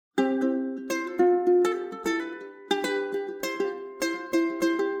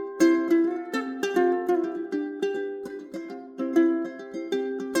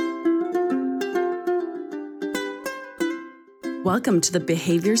Welcome to the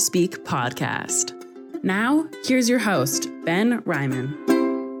Behavior Speak podcast. Now, here's your host, Ben Ryman.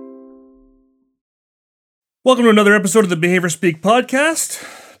 Welcome to another episode of the Behavior Speak podcast.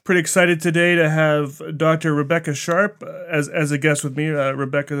 Pretty excited today to have Dr. Rebecca Sharp as a guest with me.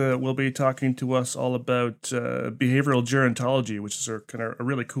 Rebecca will be talking to us all about behavioral gerontology, which is a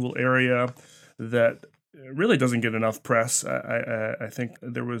really cool area that really doesn't get enough press. I think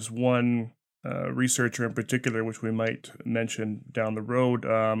there was one researcher in particular, which we might mention down the road,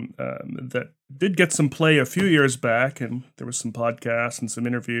 that did get some play a few years back, and there was some podcasts and some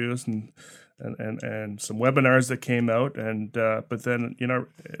interviews and some webinars that came out, and but then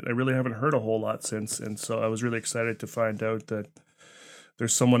I really haven't heard a whole lot since, and so I was really excited to find out that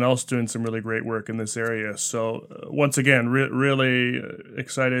there's someone else doing some really great work in this area. So once again, really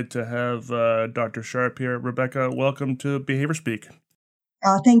excited to have Dr. Sharp here. Rebecca, welcome to Behavior Speak.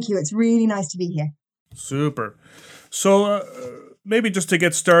 Thank you. It's really nice to be here. Super. So maybe just to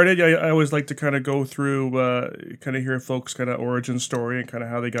get started, I always like to kind of go through, kind of hear folks' kind of origin story and kind of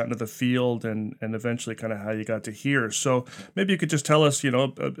how they got into the field and eventually kind of how you got to here. So maybe you could just tell us, a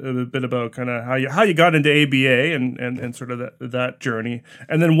bit about kind of how you got into ABA and sort of that journey,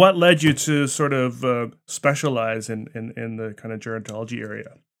 and then what led you to sort of specialize in the kind of gerontology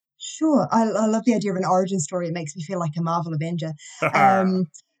area. Sure. I love the idea of an origin story. It makes me feel like a Marvel Avenger.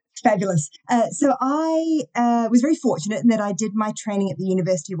 Fabulous. So I was very fortunate in that I did my training at the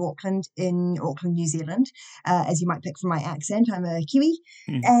University of Auckland in Auckland, New Zealand. As you might pick from my accent, I'm a Kiwi.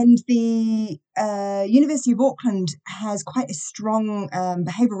 And the University of Auckland has quite a strong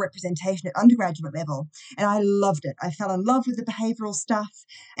behavioural representation at undergraduate level. And I loved it. I fell in love with the behavioural stuff.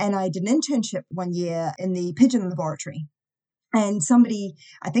 And I did an internship one year in the pigeon laboratory. And somebody,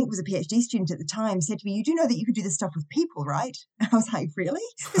 I think was a Ph.D. student at the time, said to me, "You do know that you could do this stuff with people, right?" And I was like, "Really?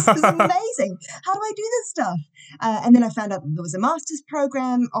 This is amazing. How do I do this stuff?" And then I found out that there was a master's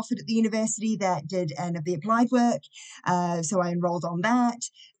program offered at the university that did the applied work. So I enrolled on that.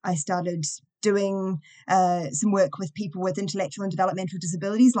 I started doing some work with people with intellectual and developmental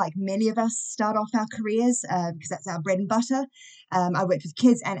disabilities, like many of us start off our careers, because that's our bread and butter. I worked with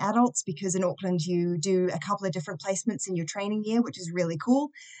kids and adults because in Auckland you do a couple of different placements in your training year, which is really cool.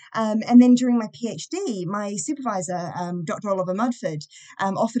 And then during my Ph.D, my supervisor, Dr. Oliver Mudford,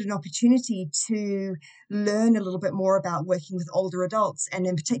 offered an opportunity to learn a little bit more about working with older adults, and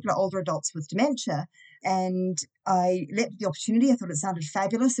in particular older adults with dementia. And I leapt the opportunity. I thought it sounded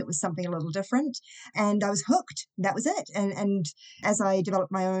fabulous. It was something a little different. And I was hooked. That was it. And as I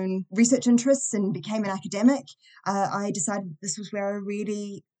developed my own research interests and became an academic, I decided this was where I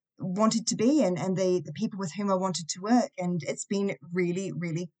really wanted to be and the people with whom I wanted to work. And it's been really,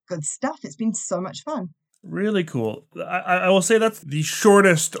 really good stuff. It's been so much fun. Really cool. I will say that's the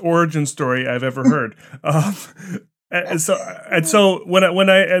shortest origin story I've ever heard. And so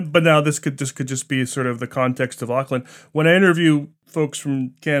but now this could just be sort of the context of Auckland. When I interview folks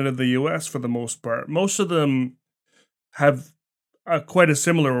from Canada, the US, for the most part, most of them have quite a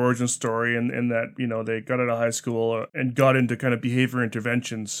similar origin story in that, they got out of high school and got into kind of behavior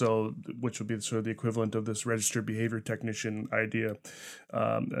intervention. So, which would be sort of the equivalent of this registered behavior technician idea,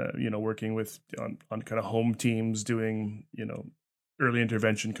 working with on kind of home teams doing, early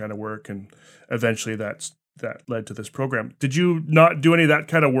intervention kind of work. And eventually that led to this program. Did you not do any of that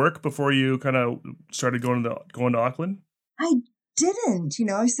kind of work before you kind of started going to Auckland? I didn't,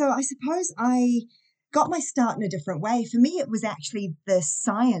 so I suppose I got my start in a different way. For me, it was actually the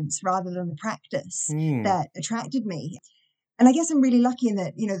science rather than the practice that attracted me. And I guess I'm really lucky in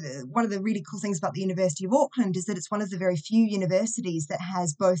that, one of the really cool things about the University of Auckland is that it's one of the very few universities that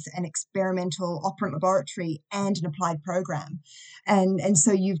has both an experimental operant laboratory and an applied program. And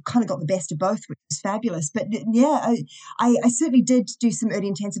so you've kind of got the best of both, which is fabulous. But yeah, I certainly did do some early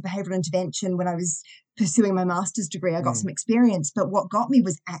intensive behavioral intervention when I was pursuing my master's degree. I got some experience, but what got me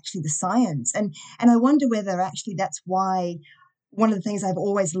was actually the science. And I wonder whether actually that's why one of the things I've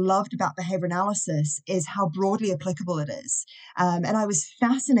always loved about behavior analysis is how broadly applicable it is. And I was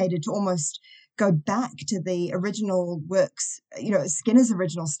fascinated to almost go back to the original works, Skinner's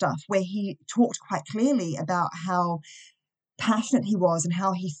original stuff, where he talked quite clearly about how passionate he was and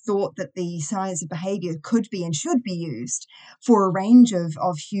how he thought that the science of behavior could be and should be used for a range of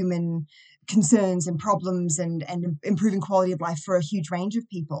human concerns and problems and improving quality of life for a huge range of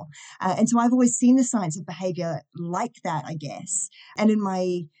people. And so I've always seen the science of behavior like that, I guess. And in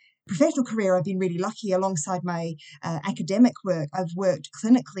my professional career, I've been really lucky. Alongside my academic work, I've worked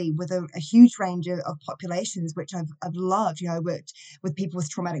clinically with a huge range of populations, which I've loved. I worked with people with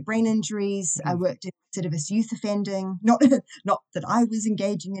traumatic brain injuries. I worked in recidivist youth offending. Not that I was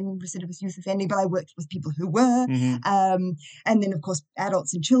engaging in recidivist youth offending, but I worked with people who were. And then, of course,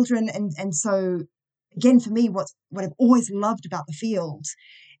 adults and children. And so, again, for me, what I've always loved about the field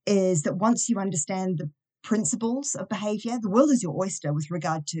is that once you understand the principles of behavior, the world is your oyster with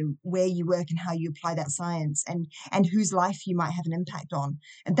regard to where you work and how you apply that science and whose life you might have an impact on.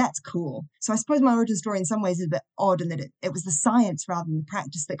 And that's cool. So I suppose my origin story in some ways is a bit odd in that it was the science rather than the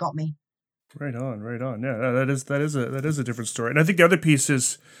practice that got me. Right on, right on. Yeah, that is a different story. And I think the other piece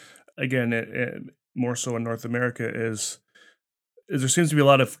is, again, it more so in North America, is there seems to be a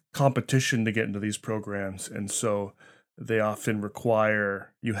lot of competition to get into these programs, and so they often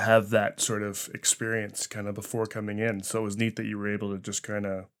require you have that sort of experience kind of before coming in. So it was neat that you were able to just kind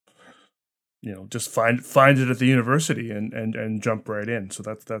of, just find it at the university and jump right in. So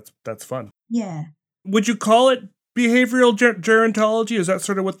that's fun. Yeah. Would you call it behavioral gerontology? Is that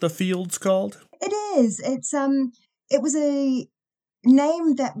sort of what the field's called? It is. It was a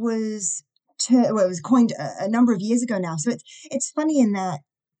name that was it was coined a number of years ago now. So it's funny in that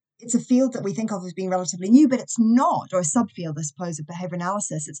it's a field that we think of as being relatively new, but it's not, or a subfield, I suppose, of behavior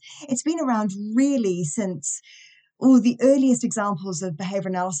analysis. It's been around really since the earliest examples of behavior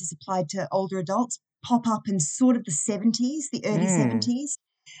analysis applied to older adults pop up in sort of the 70s, the early 70s.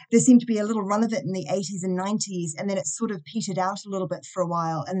 There seemed to be a little run of it in the 80s and 90s, and then it sort of petered out a little bit for a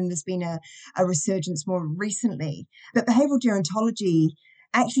while, and then there's been a resurgence more recently. But behavioral gerontology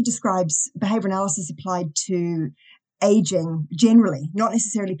actually describes behavior analysis applied to aging generally, not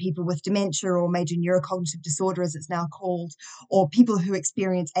necessarily people with dementia or major neurocognitive disorder, as it's now called, or people who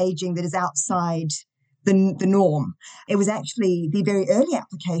experience aging that is outside the norm. It was actually, the very early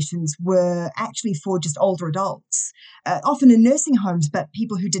applications were actually for just older adults, often in nursing homes, but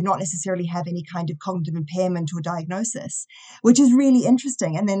people who did not necessarily have any kind of cognitive impairment or diagnosis, which is really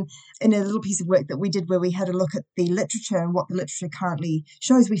interesting. And then in a little piece of work that we did where we had a look at the literature and what the literature currently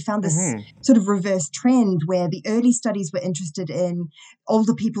shows, we found this sort of reverse trend where the early studies were interested in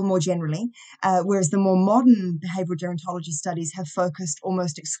older people more generally, whereas the more modern behavioral gerontology studies have focused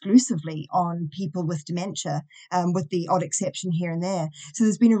almost exclusively on people with dementia, with the odd exception here and there. So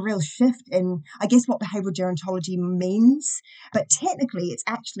there's been a real shift in, I guess, what behavioral gerontology means, but technically it's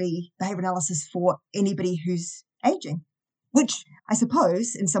actually behavior analysis for anybody who's aging, which I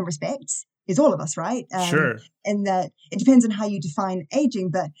suppose in some respects is all of us, right? Sure. And that it depends on how you define aging,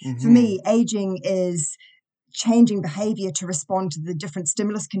 but for me, aging is changing behavior to respond to the different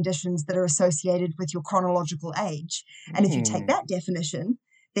stimulus conditions that are associated with your chronological age. And if you take that definition,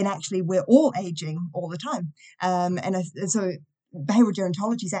 then actually we're all aging all the time. So behavioral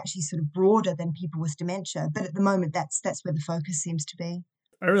gerontology is actually sort of broader than people with dementia. But at the moment, that's where the focus seems to be.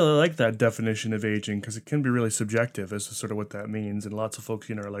 I really like that definition of aging because it can be really subjective as to sort of what that means. And lots of folks,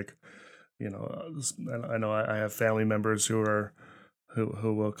 are like, I know I have family members who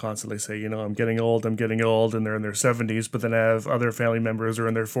will constantly say, I'm getting old, and they're in their 70s. But then I have other family members who are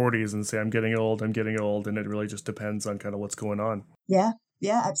in their 40s and say, I'm getting old. And it really just depends on kind of what's going on.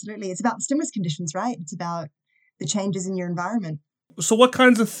 Yeah, absolutely. It's about the stimulus conditions, right? It's about the changes in your environment. So what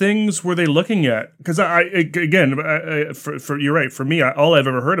kinds of things were they looking at? Because you're right. For me, all I've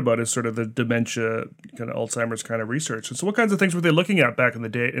ever heard about is sort of the dementia, kind of Alzheimer's kind of research. And so what kinds of things were they looking at back in the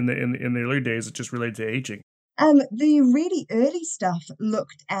day, in the early days that just related to aging? The really early stuff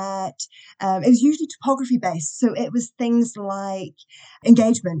looked at, it was usually topography based. So it was things like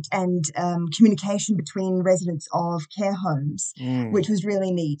engagement and communication between residents of care homes, which was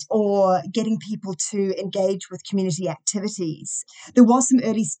really neat, or getting people to engage with community activities. There was some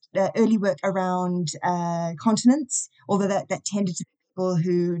early work around continence, although that tended to be people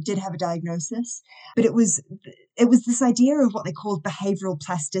who did have a diagnosis. But it was this idea of what they called behavioural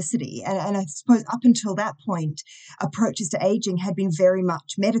plasticity. And I suppose up until that point, approaches to aging had been very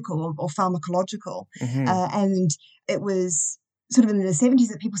much medical or pharmacological. And it was sort of in the 70s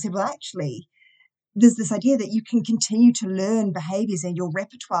that people said, well, actually, there's this idea that you can continue to learn behaviors and your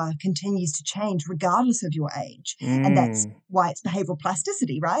repertoire continues to change regardless of your age. And that's why it's behavioral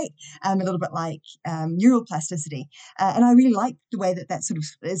plasticity, right? A little bit like neural plasticity. And I really like the way that sort of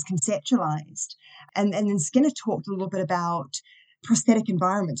is conceptualized. And then Skinner talked a little bit about prosthetic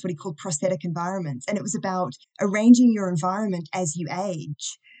environments, what he called prosthetic environments. And it was about arranging your environment as you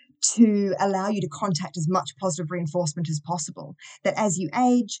age to allow you to contact as much positive reinforcement as possible. That as you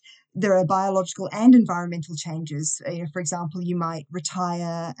age, there are biological and environmental changes. For example, you might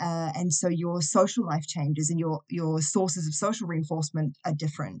retire, and so your social life changes and your sources of social reinforcement are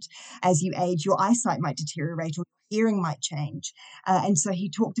different. As you age, your eyesight might deteriorate or hearing might change. And so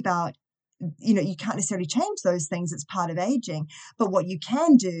he talked about you can't necessarily change those things. It's part of aging. But what you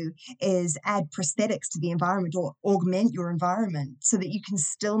can do is add prosthetics to the environment or augment your environment so that you can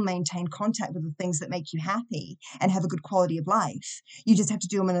still maintain contact with the things that make you happy and have a good quality of life. You just have to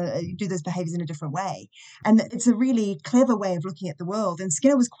do those behaviors in a different way. And it's a really clever way of looking at the world. And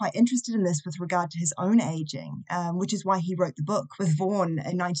Skinner was quite interested in this with regard to his own aging, which is why he wrote the book with Vaughan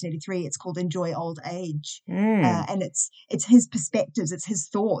in 1983. It's called Enjoy Old Age. And it's his perspectives, it's his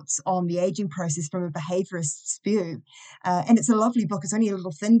thoughts on the aging process from a behaviorist's view. And it's a lovely book. It's only a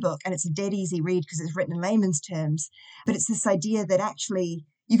little thin book, and it's a dead easy read because it's written in layman's terms. But it's this idea that actually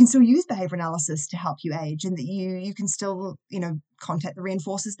you can still use behavior analysis to help you age, and that you can still, contact the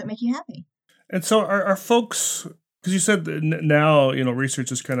reinforcers that make you happy. And so are folks, because you said that now, research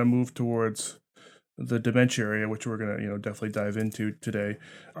has kind of moved towards the dementia area, which we're going to, definitely dive into today.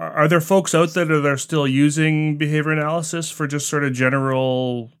 Are there folks out there that are still using behavior analysis for just sort of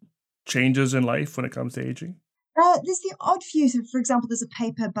general changes in life when it comes to aging? There's the odd few. So, for example, there's a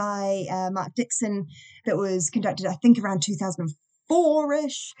paper by Mark Dixon that was conducted, I think, around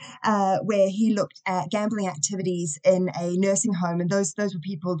 2004-ish, where he looked at gambling activities in a nursing home. And those were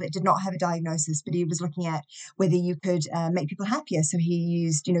people that did not have a diagnosis, but he was looking at whether you could make people happier. So he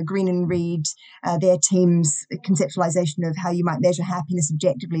used, Green and Reed, their team's conceptualization of how you might measure happiness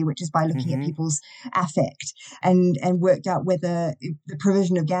objectively, which is by looking at people's affect, and worked out whether the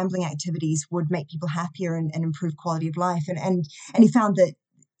provision of gambling activities would make people happier and improve quality of life. And he found that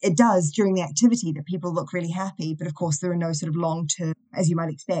it does during the activity, that people look really happy. But of course, there are no sort of long-term, as you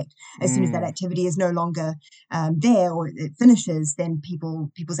might expect. As soon as that activity is no longer there or it finishes, then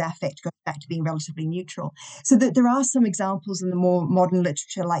people's affect goes back to being relatively neutral. So that there are some examples in the more modern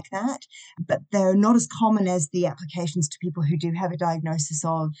literature like that, but they're not as common as the applications to people who do have a diagnosis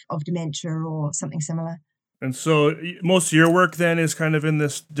of dementia or something similar. And so most of your work then is kind of in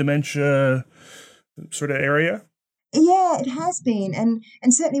this dementia sort of area? Yeah, it has been. And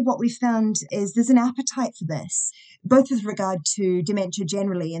certainly what we found is there's an appetite for this, both with regard to dementia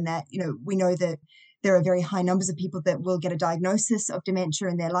generally, in that, we know that there are very high numbers of people that will get a diagnosis of dementia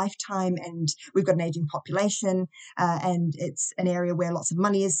in their lifetime, and we've got an aging population, and it's an area where lots of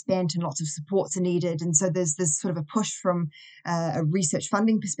money is spent and lots of supports are needed. And so there's this sort of a push from a research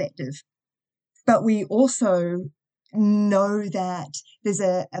funding perspective. But we also know that there's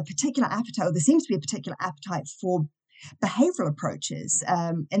a particular appetite, or there seems to be a particular appetite for behavioural approaches,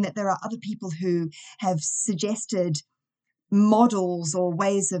 and that there are other people who have suggested models or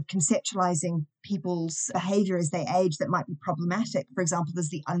ways of conceptualizing people's behavior as they age that might be problematic. For example, there's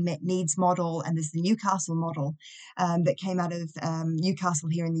the unmet needs model, and there's the Newcastle model that came out of Newcastle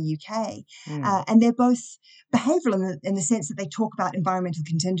here in the UK. And they're both behavioral in the sense that they talk about environmental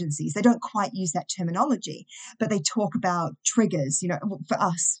contingencies. They don't quite use that terminology, but they talk about triggers, for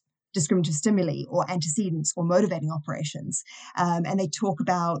us, discriminative stimuli or antecedents or motivating operations. And they talk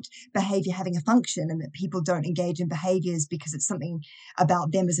about behavior having a function, and that people don't engage in behaviors because it's something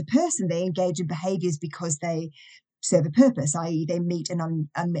about them as a person. They engage in behaviors because they serve a purpose, i.e. they meet an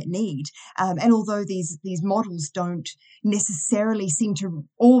unmet need. And although these models don't necessarily seem to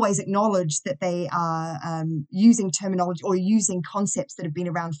always acknowledge that they are using terminology or using concepts that have been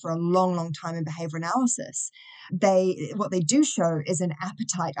around for a long, long time in behavior analysis, what they do show is an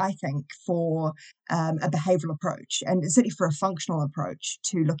appetite, I think, for a behavioral approach, and certainly for a functional approach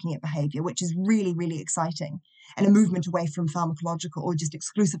to looking at behavior, which is really, really exciting, and a movement away from pharmacological or just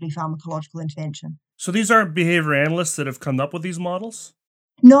exclusively pharmacological intervention. So these aren't behavior analysts that have come up with these models?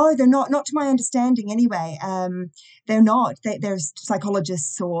 No, they're not to my understanding anyway. They're not. They're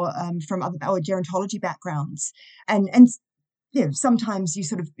psychologists or from other or gerontology backgrounds. And sometimes you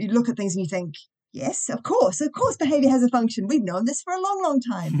look at things and you think, yes, of course, behavior has a function. We've known this for a long, long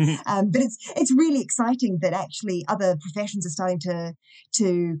time. But it's really exciting that actually other professions are starting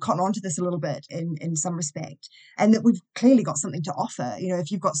to cotton onto this a little bit in some respect, and that we've clearly got something to offer.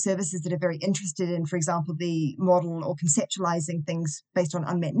 If you've got services that are very interested in, for example, the model or conceptualizing things based on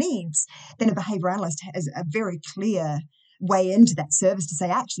unmet needs, then a behavior analyst has a very clear way into that service to say,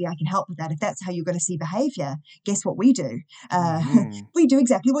 actually, I can help with that. If that's how you're going to see behavior, guess what we do? We do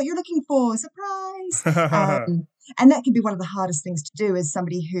exactly what you're looking for. Surprise! And that can be one of the hardest things to do as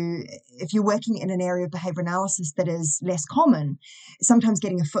somebody who, if you're working in an area of behavior analysis that is less common, sometimes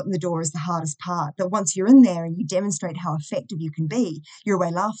getting a foot in the door is the hardest part. But once you're in there and you demonstrate how effective you can be, you're away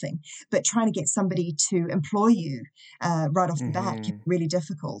laughing. But trying to get somebody to employ you right off the bat can be really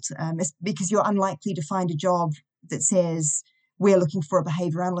difficult, because you're unlikely to find a job that says we're looking for a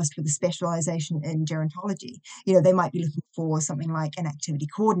behavior analyst with a specialization in gerontology. They might be looking for something like an activity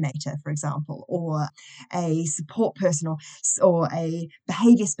coordinator, for example, or a support person, or a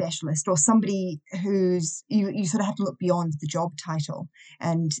behavior specialist, or somebody who's you sort of have to look beyond the job title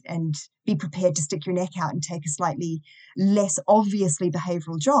and be prepared to stick your neck out and take a slightly less obviously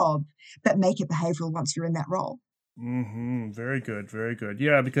behavioral job, but make it behavioral once you're in that role. Mm-hmm. Very good, very good.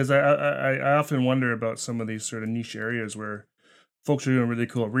 Yeah, because I often wonder about some of these sort of niche areas where folks are doing really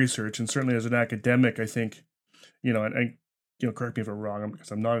cool research, and certainly as an academic, I think, and correct me if I'm wrong,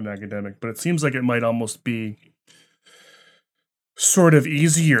 because I'm not an academic, but it seems like it might almost be sort of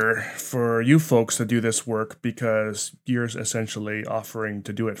easier for you folks to do this work because you're essentially offering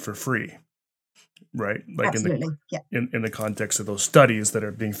to do it for free, right? Like Absolutely. in the context of those studies that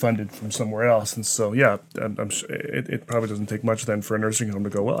are being funded from somewhere else. And so, yeah, I'm sure it probably doesn't take much then for a nursing home to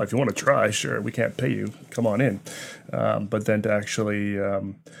go, well, if you want to try, sure, we can't pay you, come on in. But then to actually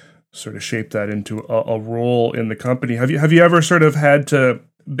sort of shape that into a role in the company. Have you ever sort of had to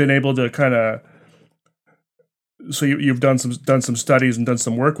been able to kind of, so you've done some studies and done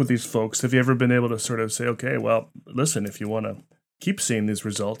some work with these folks. Have you ever been able to sort of say, okay, well, listen, if you want to keep seeing these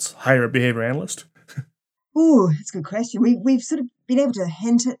results, hire a behavior analyst? Oh, that's a good question. We've sort of been able to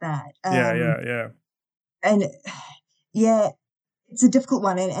hint at that. Yeah. And yeah, it's a difficult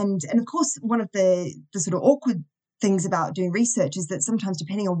one. And of course, one of the sort of awkward things about doing research is that sometimes,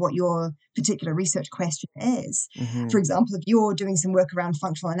 depending on what your particular research question is, for example, if you're doing some work around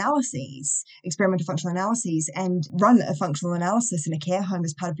functional analyses, experimental functional analyses, and run a functional analysis in a care home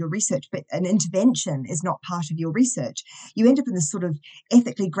as part of your research, but an intervention is not part of your research, you end up in this sort of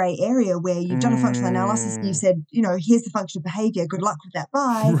ethically grey area where you've done a functional analysis and you said, here's the function of behavior, good luck with that,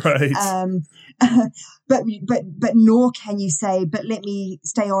 bye. Right. But nor can you say, but let me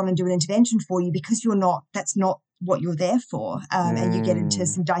stay on and do an intervention for you, because that's not what you're there for. And you get into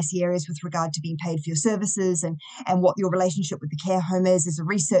some dicey areas with regard to being paid for your services and what your relationship with the care home is as a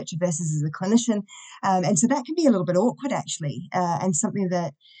researcher versus as a clinician. And so that can be a little bit awkward, actually, and something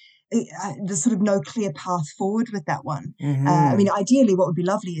that there's sort of no clear path forward with that one. I mean, ideally, what would be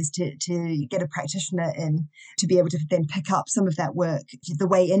lovely is to get a practitioner in to be able to then pick up some of that work. The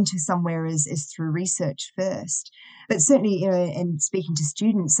way into somewhere is through research first. But certainly, in speaking to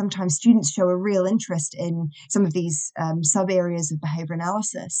students, sometimes students show a real interest in some of these sub-areas of behavior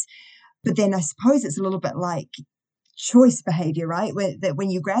analysis. But then I suppose it's a little bit like choice behavior, right? That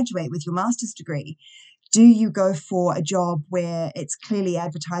when you graduate with your master's degree, do you go for a job where it's clearly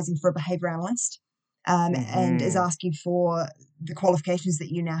advertising for a behavior analyst and is asking for the qualifications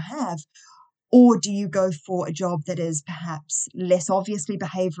that you now have? Or do you go for a job that is perhaps less obviously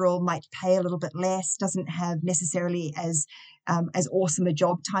behavioral, might pay a little bit less, doesn't have necessarily as awesome a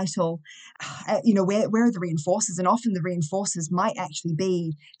job title? Where are the reinforcers? And often the reinforcers might actually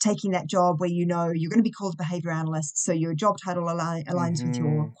be taking that job where you're going to be called a behavior analyst, so your job title aligns with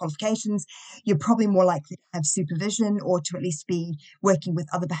your qualifications. You're probably more likely to have supervision or to at least be working with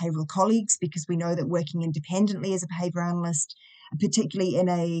other behavioral colleagues, because we know that working independently as a behavior analyst, particularly in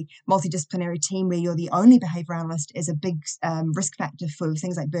a multidisciplinary team where you're the only behavior analyst, is a big risk factor for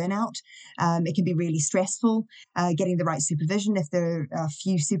things like burnout. It can be really stressful getting the right supervision if there are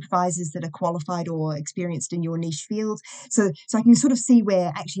few supervisors that are qualified or experienced in your niche field. So I can sort of see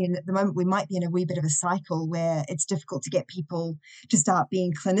where actually at the moment we might be in a wee bit of a cycle where it's difficult to get people to start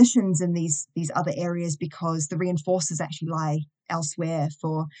being clinicians in these other areas, because the reinforcers actually lie elsewhere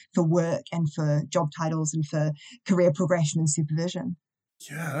for work and for job titles and for career progression and supervision.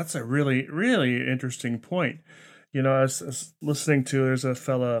 Yeah, that's a really, really interesting point. I was listening to, there's a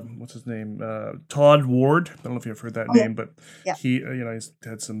fella, what's his name? Todd Ward. I don't know if you've heard that name, but he, he's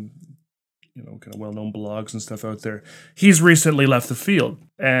had some, kind of well-known blogs and stuff out there. He's recently left the field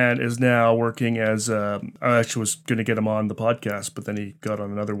and is now working as, I actually was going to get him on the podcast, but then he got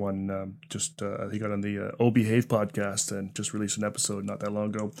on another one, he got on the Behave podcast and just released an episode not that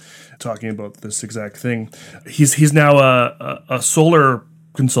long ago talking about this exact thing. He's now a solar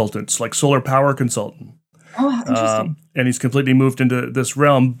consultant, like solar power consultant. Oh, interesting. And he's completely moved into this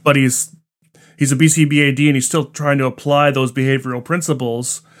realm, but he's a BCBA-D and he's still trying to apply those behavioral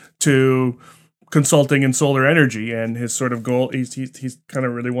principles to consulting in solar energy. And his sort of goal, he's kind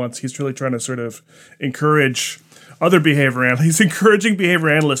of really he's really trying to sort of encourage other behavior analysts. He's encouraging behavior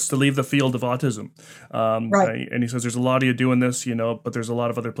analysts to leave the field of autism. Right. And he says there's a lot of you doing this, but there's a lot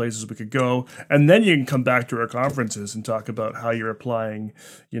of other places we could go. And then you can come back to our conferences and talk about how you're applying,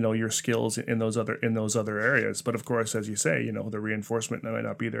 your skills in those other areas. But of course, as you say, the reinforcement might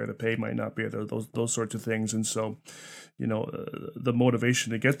not be there, the pay might not be there, those sorts of things. And so, the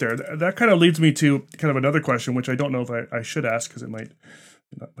motivation to get there. That kind of leads me to kind of another question, which I don't know if I should ask because it might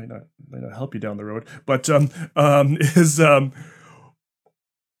not help you down the road. But and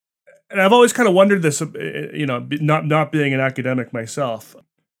I've always kind of wondered this, not being an academic myself.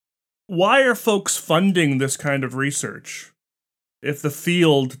 Why are folks funding this kind of research if the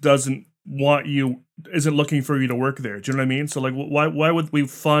field isn't looking for you to work there? Do you know what I mean? So like, why would we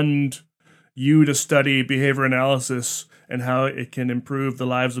fund you to study behavior analysis and how it can improve the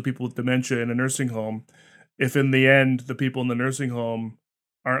lives of people with dementia in a nursing home if in the end the people in the nursing home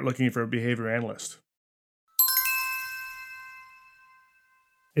aren't looking for a behavior analyst?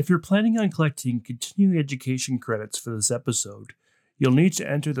 If you're planning on collecting continuing education credits for this episode, you'll need to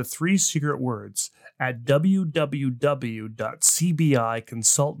enter the 3 secret words at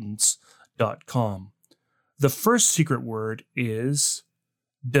www.cbiconsultants.com. The first secret word is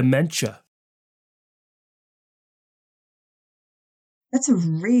dementia. That's a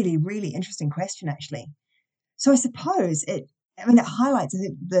really, really interesting question, actually. So I suppose it highlights, I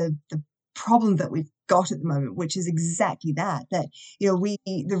think, the problem that we've got at the moment, which is exactly that the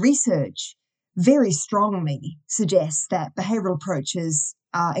research very strongly suggests that behavioral approaches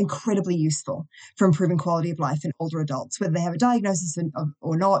are incredibly useful for improving quality of life in older adults, whether they have a diagnosis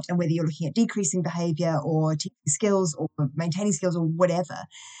or not, and whether you're looking at decreasing behavior or teaching skills or maintaining skills or whatever,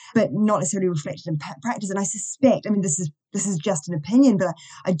 but not necessarily reflected in practice. And I suspect, this is just an opinion, but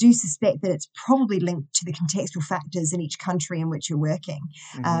I do suspect that it's probably linked to the contextual factors in each country in which you're working.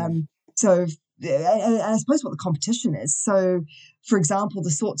 Mm-hmm. And I suppose what the competition is. So, for example, the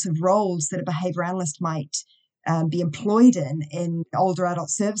sorts of roles that a behavior analyst might be employed in older adult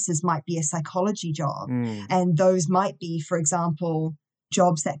services might be a psychology job. And those might be, for example,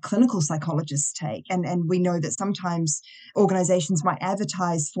 jobs that clinical psychologists take. And we know that sometimes organizations might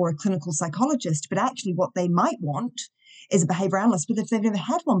advertise for a clinical psychologist, but actually what they might want is a behavior analyst. But if they've never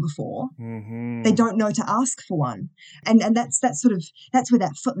had one before, they don't know to ask for one. And that's where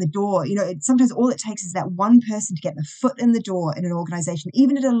that foot in the door, sometimes all it takes is that one person to get the foot in the door in an organization,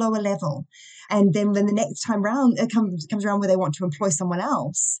 even at a lower level. And then when the next time round it comes around where they want to employ someone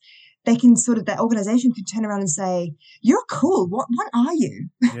else, they can that organization can turn around and say, "You're cool. What are you?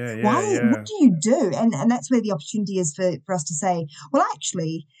 What do you do?" And that's where the opportunity is for us to say, well,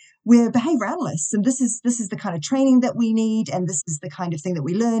 actually, we're behavior analysts, and this is the kind of training that we need, and this is the kind of thing that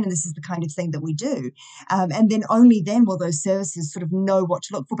we learn, and this is the kind of thing that we do. And then only then will those services know what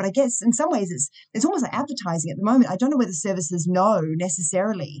to look for. But I guess in some ways it's almost like advertising at the moment. I don't know whether services know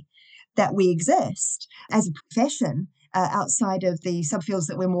necessarily that we exist as a profession outside of the subfields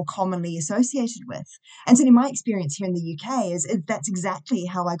that we're more commonly associated with. And so in my experience here in the UK is that's exactly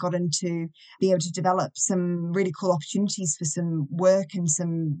how I got into being able to develop some really cool opportunities for some work and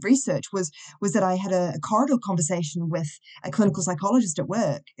some research was that I had a corridor conversation with a clinical psychologist at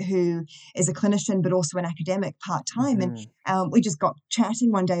work who is a clinician but also an academic part-time. Mm-hmm. And we just got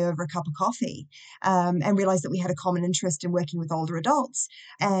chatting one day over a cup of coffee and realized that we had a common interest in working with older adults.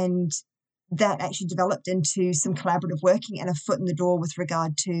 And that actually developed into some collaborative working and a foot in the door with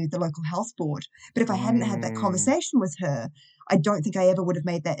regard to the local health board. But if I hadn't had that conversation with her, I don't think I ever would have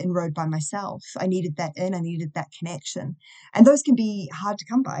made that inroad by myself. I needed that I needed that connection. And those can be hard to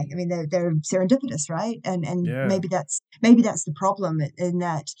come by. They're serendipitous, right? And maybe that's the problem, in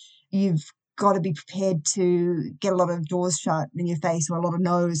that you've got to be prepared to get a lot of doors shut in your face, or a lot of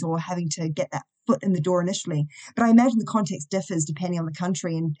no's, or having to get that foot in the door initially. But I imagine the context differs depending on the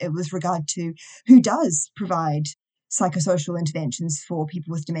country, and with regard to who does provide psychosocial interventions for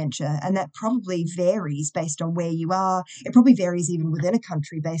people with dementia. And that probably varies based on where you are. It probably varies even within a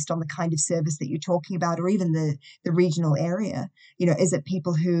country based on the kind of service that you're talking about, or even the regional area. Is it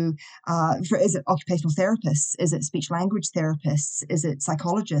people who, is it occupational therapists? Is it speech language therapists? Is it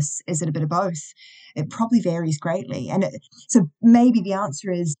psychologists? Is it a bit of both? It probably varies greatly. And so maybe the answer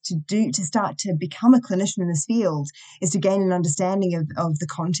is to start to become a clinician in this field is to gain an understanding of the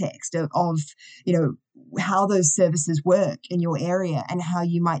context of how those services work in your area and how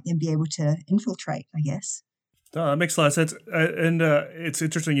you might then be able to infiltrate, I guess. Oh, that makes a lot of sense. And it's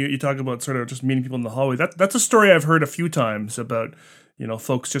interesting you talk about sort of just meeting people in the hallway. That's a story I've heard a few times about,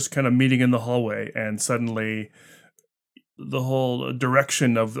 folks just kind of meeting in the hallway and suddenly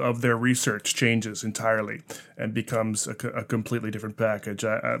direction of their research changes entirely and becomes a completely different package.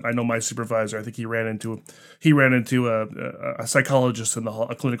 I know my supervisor. I think he ran into a psychologist in the hall,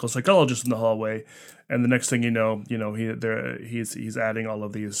 a clinical psychologist in the hallway, and the next thing you know, he's adding all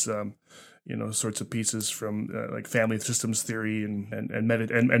of these. Sorts of pieces from like family systems theory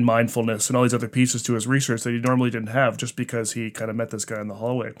and mindfulness and all these other pieces to his research that he normally didn't have, just because he kind of met this guy in the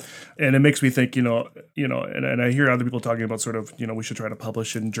hallway. And it makes me think, and I hear other people talking about sort of, we should try to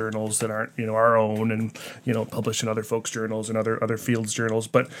publish in journals that aren't, our own, and, publish in other folks' journals and other fields' journals.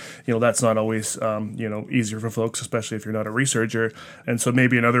 But, that's not always, easier for folks, especially if you're not a researcher. And so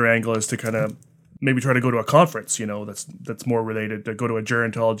maybe another angle is to kind of maybe try to go to a conference, that's more related, to go to a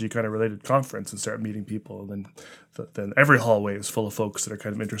gerontology kind of related conference and start meeting people. And then every hallway is full of folks that are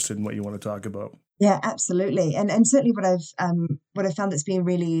kind of interested in what you want to talk about. Yeah, absolutely. And certainly what I've found that's been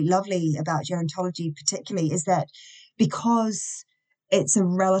really lovely about gerontology particularly is that because it's a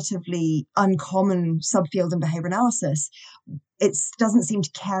relatively uncommon subfield in behavior analysis, it doesn't seem to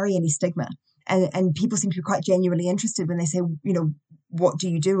carry any stigma. And people seem to be quite genuinely interested when they say, what do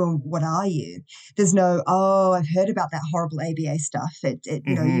you do and what are you? There's no, oh, I've heard about that horrible ABA stuff.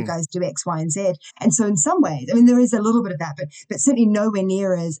 You guys do X, Y, and Z. And so in some ways, I mean, there is a little bit of that, but certainly nowhere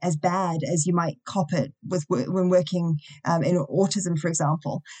near as bad as you might cop it when working in autism, for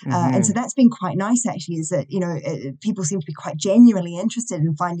example. And so that's been quite nice, actually, is that, people seem to be quite genuinely interested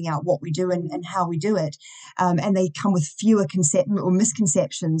in finding out what we do and how we do it. And they come with fewer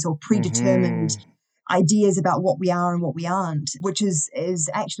misconceptions or predetermined ideas about what we are and what we aren't, which is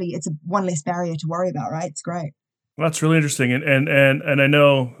actually, it's one less barrier to worry about, right? It's great. Well, that's really interesting. And I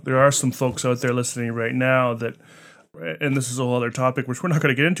know there are some folks out there listening right now that, and this is a whole other topic, which we're not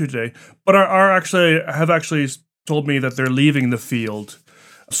going to get into today, but have actually told me that they're leaving the field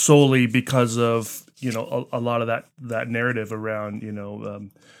solely because of, a lot of that narrative around,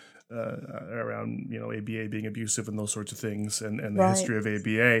 ABA being abusive and those sorts of things, and the history of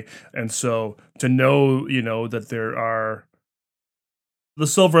ABA. And so to know, that there are, the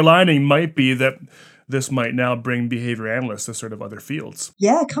silver lining might be that this might now bring behavior analysts to sort of other fields.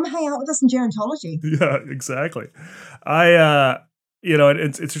 Yeah, come hang out with us in gerontology. Yeah, exactly.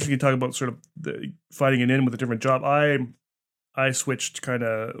 It's interesting you talk about sort of finding an in with a different job. I switched kind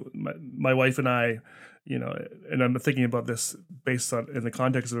of, my wife and I, and I'm thinking about this based on in the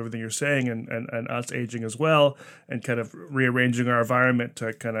context of everything you're saying and us aging as well, and kind of rearranging our environment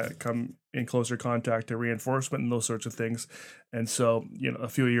to kind of come in closer contact to reinforcement and those sorts of things. And so, a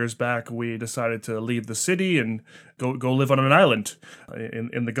few years back, we decided to leave the city and go live on an island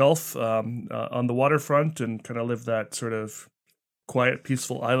in the Gulf, on the waterfront, and kind of live that sort of quiet,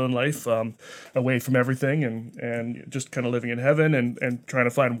 peaceful island life, away from everything, and just kind of living in heaven, and trying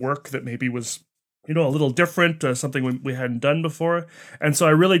to find work that maybe was, a little different, something we hadn't done before. And so I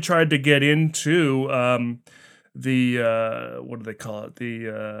really tried to get into the what do they call it?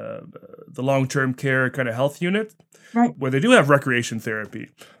 The long-term care kind of health unit, right, where they do have recreation therapy.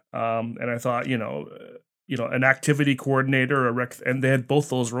 And I thought, an activity coordinator, and they had both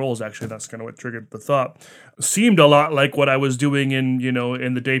those roles, actually. That's kind of what triggered the thought. Seemed a lot like what I was doing in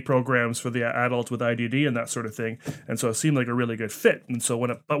the day programs for the adults with IDD and that sort of thing. And so it seemed like a really good fit. And so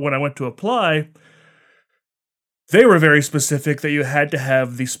when I went to apply, they were very specific that you had to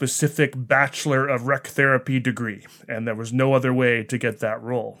have the specific Bachelor of Rec Therapy degree, and there was no other way to get that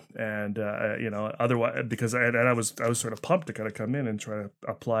role. And otherwise, because I was sort of pumped to kind of come in and try to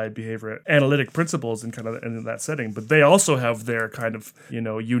apply behavior analytic principles in that setting. But they also have their kind of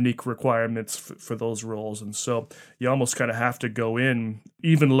unique requirements for those roles, and so you almost kind of have to go in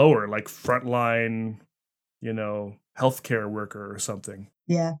even lower, like frontline, healthcare worker or something.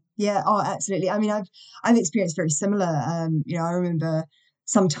 Yeah. Oh, absolutely. I mean, I've experienced very similar. I remember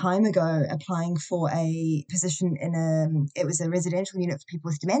some time ago applying for a position it was a residential unit for people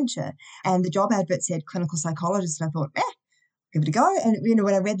with dementia, and the job advert said clinical psychologist, and I thought, give it a go. And,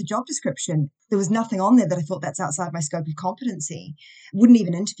 when I read the job description, there was nothing on there that I thought that's outside my scope of competency. Wouldn't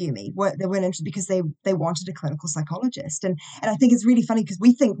even interview me. They weren't interested because they wanted a clinical psychologist. And I think it's really funny because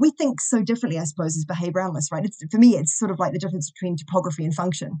we think so differently, I suppose, as behavior analysts, right? For me, it's sort of like the difference between topography and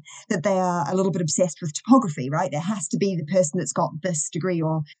function, that they are a little bit obsessed with topography, right? It has to be the person that's got this degree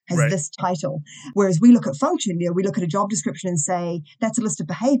or has this title. Whereas we look at function, we look at a job description and say, that's a list of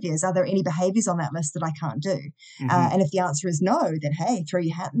behaviors. Are there any behaviors on that list that I can't do? And if the answer is no, then hey, throw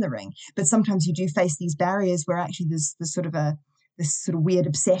your hat in the ring. But sometimes you do face these barriers where actually there's this sort of weird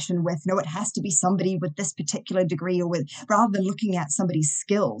obsession with, it has to be somebody with this particular degree, rather than looking at somebody's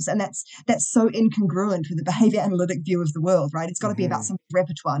skills. And that's so incongruent with the behavior analytic view of the world, right? It's got to be about somebody's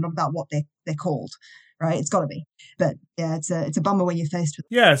repertoire, not about what they're called, right? It's got to be. But yeah, it's a bummer when you're faced with.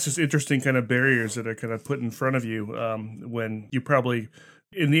 Yeah, it's just interesting kind of barriers that are kind of put in front of you when you probably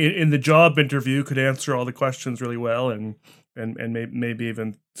in the job interview could answer all the questions really well and maybe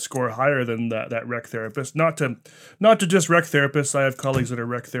even score higher than that rec therapist. Not to just rec therapists. I have colleagues that are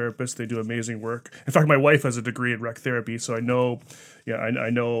rec therapists. They do amazing work. In fact, my wife has a degree in rec therapy, so I know. Yeah, I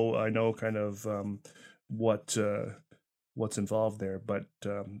know kind of what's involved there. But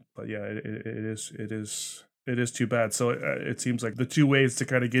yeah, it is too bad. So it seems like the two ways to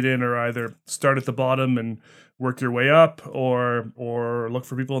kind of get in are either start at the bottom and work your way up, or look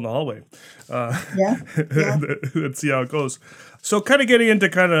for people in the hallway. And see how it goes. So kind of getting into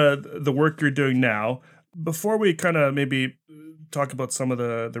kind of the work you're doing now, before we kind of maybe talk about some of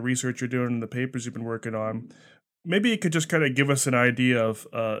the research you're doing and the papers you've been working on, maybe you could just kind of give us an idea of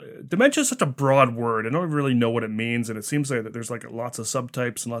dementia is such a broad word. I don't really know what it means, and it seems like that there's like lots of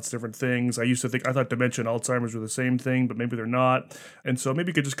subtypes and lots of different things. I thought dementia and Alzheimer's were the same thing, but maybe they're not. And so maybe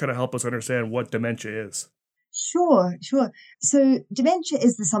you could just kind of help us understand what dementia is. Sure. So dementia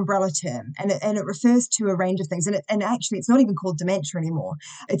is this umbrella term, and it refers to a range of things. And actually, it's not even called dementia anymore.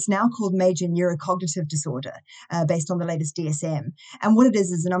 It's now called major neurocognitive disorder, based on the latest DSM. And what it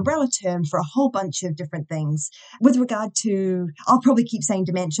is an umbrella term for a whole bunch of different things. With regard to, I'll probably keep saying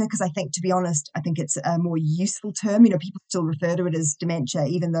dementia because I think, to be honest, I think it's a more useful term. People still refer to it as dementia,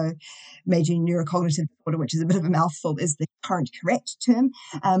 even though major neurocognitive disorder, which is a bit of a mouthful, is the current correct term.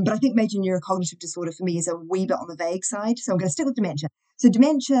 But I think major neurocognitive disorder for me is a wee bit on the vague side. So I'm going to stick with dementia. So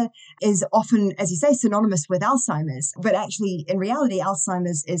dementia is often, as you say, synonymous with Alzheimer's, but actually in reality,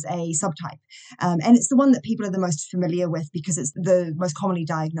 Alzheimer's is a subtype. And it's the one that people are the most familiar with because it's the most commonly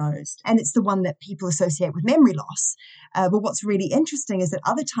diagnosed. And it's the one that people associate with memory loss. But what's really interesting is that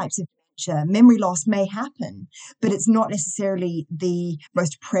other types of dementia, memory loss may happen, but it's not necessarily the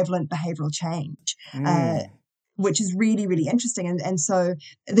most prevalent behavioral change. Which is really, really interesting. And so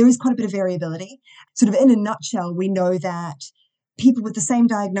there is quite a bit of variability. Sort of in a nutshell, we know that people with the same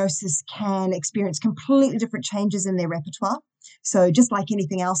diagnosis can experience completely different changes in their repertoire. So just like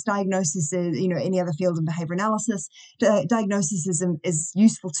anything else, diagnosis is, any other field in behavior analysis, diagnosis is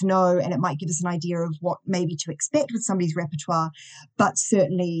useful to know, and it might give us an idea of what maybe to expect with somebody's repertoire. But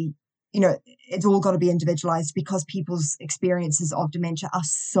certainly, it's all got to be individualized because people's experiences of dementia are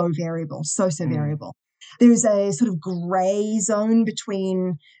so variable, so variable. There's a sort of gray zone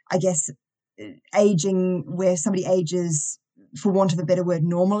between, I guess, aging where somebody ages, for want of a better word,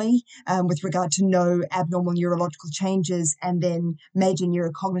 normally, with regard to no abnormal neurological changes, and then major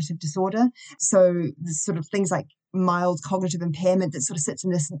neurocognitive disorder. So the sort of things like mild cognitive impairment that sort of sits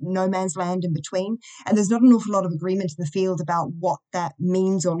in this no man's land in between. And there's not an awful lot of agreement in the field about what that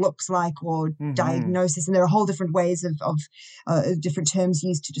means or looks like or diagnosis. And there are whole different ways of different terms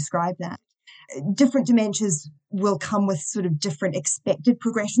used to describe that. Different dementias will come with sort of different expected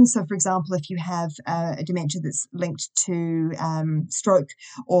progressions. So, for example, if you have a dementia that's linked to stroke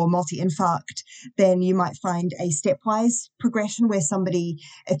or multi-infarct, then you might find a stepwise progression where somebody,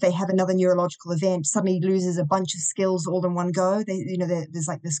 if they have another neurological event, suddenly loses a bunch of skills all in one go. There's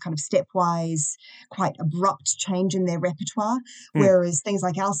like this kind of stepwise, quite abrupt change in their repertoire. Whereas things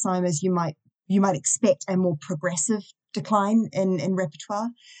like Alzheimer's, you might expect a more progressive decline in repertoire.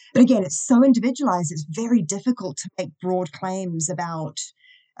 But again, it's so individualized, it's very difficult to make broad claims about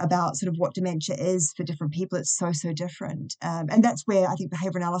sort of what dementia is for different people. It's so different. And that's where I think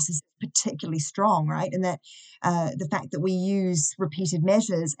behavior analysis is particularly strong, right? And that the fact that we use repeated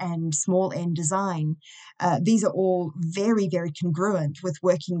measures and small n design, these are all very, very congruent with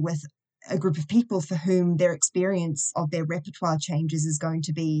working with a group of people for whom their experience of their repertoire changes is going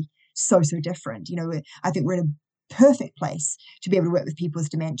to be so different. I think we're in a perfect place to be able to work with people with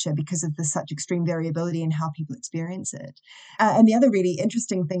dementia because of the such extreme variability in how people experience it. And the other really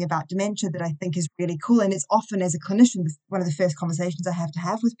interesting thing about dementia that I think is really cool, and it's often as a clinician, one of the first conversations I have to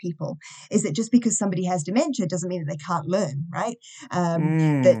have with people, is that just because somebody has dementia doesn't mean that they can't learn, right?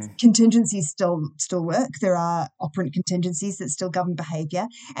 That contingencies still work. There are operant contingencies that still govern behavior,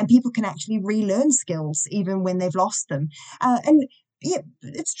 and people can actually relearn skills even when they've lost them. And yeah,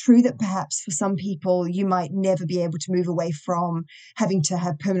 it's true that perhaps for some people you might never be able to move away from having to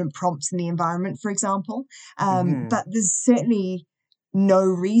have permanent prompts in the environment, for example. But there's certainly no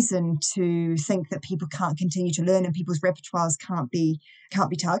reason to think that people can't continue to learn and people's repertoires can't be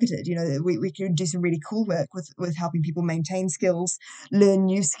targeted. We can do some really cool work with helping people maintain skills, learn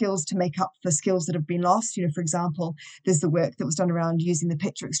new skills to make up for skills that have been lost. For example, there's the work that was done around using the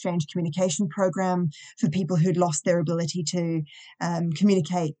picture exchange communication program for people who'd lost their ability to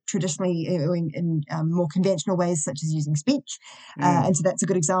communicate traditionally in more conventional ways, such as using speech. And so that's a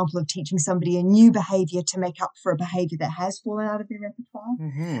good example of teaching somebody a new behavior to make up for a behavior that has fallen out of their repertoire.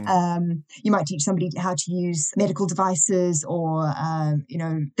 You might teach somebody how to use medical devices or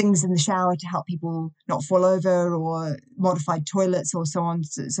things in the shower to help people not fall over, or modified toilets, or so on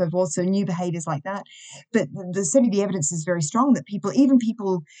and so forth. So new behaviors like that. But certainly the evidence is very strong that even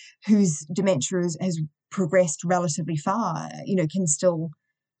people whose dementia has progressed relatively far, can still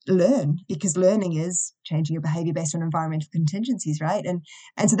learn, because learning is changing your behavior based on environmental contingencies, right? And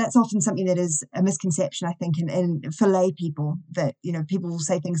so that's often something that is a misconception, I think, and for lay people, that people will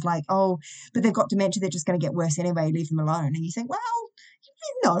say things like, oh, but they've got dementia, they're just going to get worse anyway, leave them alone. And you think, well,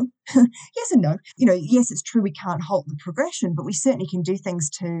 no. Yes and no. Yes, it's true we can't halt the progression, but we certainly can do things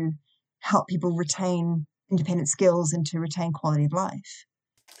to help people retain independent skills and to retain quality of life.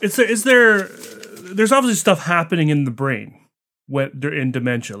 There's obviously stuff happening in the brain when they're in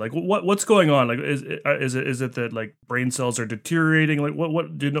dementia. Like what's going on? Like is it that like brain cells are deteriorating? Like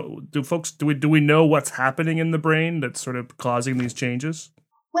what do we know what's happening in the brain that's sort of causing these changes?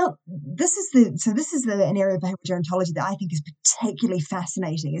 Well, this is an area of behavioral gerontology that I think is particularly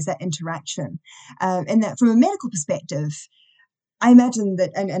fascinating, is that interaction. And that from a medical perspective, I imagine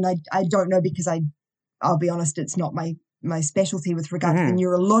that, and I don't know, because I'll be honest, it's not my specialty with regard to the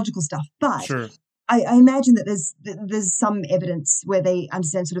neurological stuff, but sure. I imagine that there's some evidence where they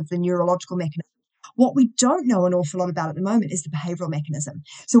understand sort of the neurological mechanism. What we don't know an awful lot about at the moment is the behavioural mechanism.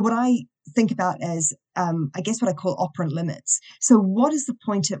 So what I think about as, I guess what I call operant limits. So what is the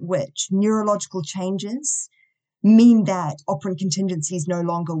point at which neurological changes mean that operant contingencies no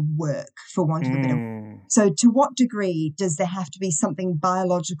longer work, for want of a better word? So to what degree does there have to be something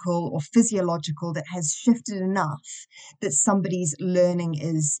biological or physiological that has shifted enough that somebody's learning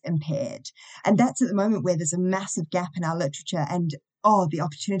is impaired? And that's at the moment where there's a massive gap in our literature, and the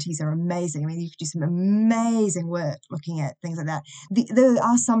opportunities are amazing. I mean, you could do some amazing work looking at things like that. There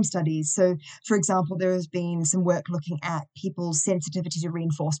are some studies. So, for example, there has been some work looking at people's sensitivity to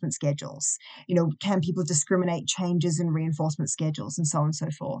reinforcement schedules. Can people discriminate changes in reinforcement schedules, and so on and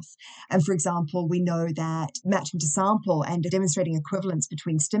so forth? And for example, we know that matching to sample and demonstrating equivalence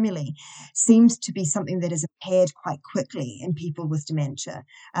between stimuli seems to be something that is impaired quite quickly in people with dementia.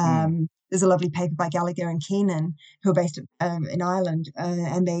 There's a lovely paper by Gallagher and Keenan, who are based in Ireland,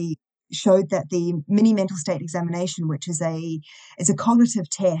 and they showed that the mini mental state examination, which is it's a cognitive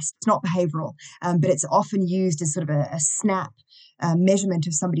test, it's not behavioural, but it's often used as sort of a snap measurement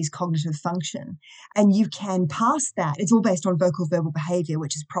of somebody's cognitive function. And you can pass that. It's all based on vocal verbal behaviour,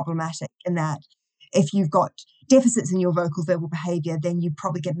 which is problematic in that if you've got deficits in your vocal verbal behaviour, then you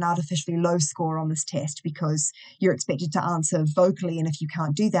probably get an artificially low score on this test, because you're expected to answer vocally. And if you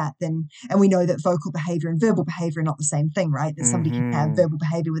can't do that, then, and we know that vocal behaviour and verbal behaviour are not the same thing, right? That somebody can have verbal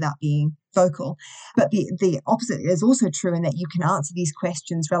behaviour without being vocal. But the opposite is also true, in that you can answer these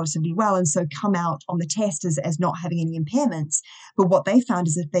questions relatively well, and so come out on the test as not having any impairments. But what they found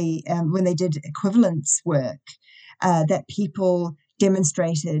is that they, when they did equivalence work, that people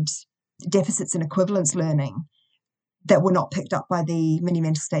demonstrated deficits in equivalence learning that were not picked up by the mini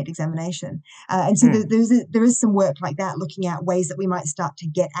mental state examination. And so there is some work like that, looking at ways that we might start to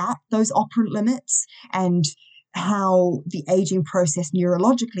get at those operant limits and how the aging process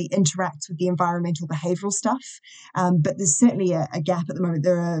neurologically interacts with the environmental behavioural stuff. But there's certainly a gap at the moment.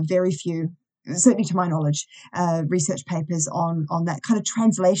 There are very few, certainly to my knowledge, research papers on that kind of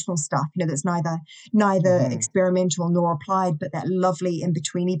translational stuff, that's neither experimental nor applied, but that lovely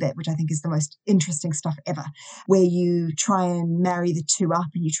in-betweeny bit, which I think is the most interesting stuff ever, where you try and marry the two up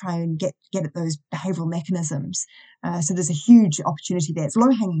and you try and get at those behavioural mechanisms. So there's a huge opportunity there. It's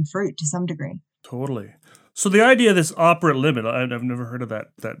low-hanging fruit to some degree. Totally. So the idea of this operant limit, I've never heard of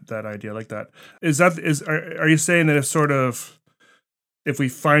that idea like that. Are you saying that it's sort of, if we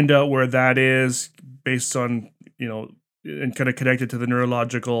find out where that is based on, and kind of connected to the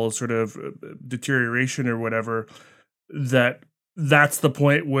neurological sort of deterioration or whatever, that's the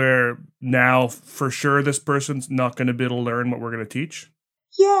point where now for sure this person's not going to be able to learn what we're going to teach?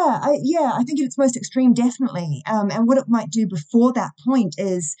 Yeah, I think at its most extreme, definitely. And what it might do before that point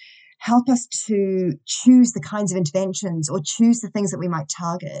is help us to choose the kinds of interventions or choose the things that we might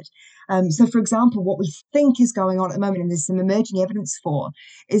target. So, for example, what we think is going on at the moment, and there's some emerging evidence for,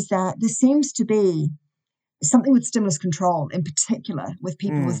 is that there seems to be something with stimulus control, in particular with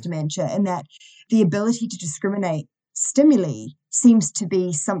people with dementia, and that the ability to discriminate stimuli seems to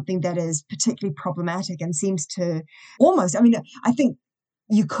be something that is particularly problematic and seems to almost, I think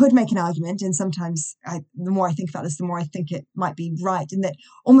you could make an argument, and sometimes the more I think about this, the more I think it might be right, in that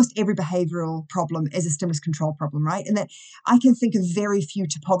almost every behavioural problem is a stimulus control problem, right? And that I can think of very few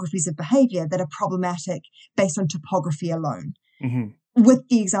topographies of behaviour that are problematic based on topography alone. With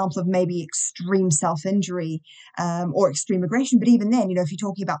the example of maybe extreme self-injury or extreme aggression. But even then, if you're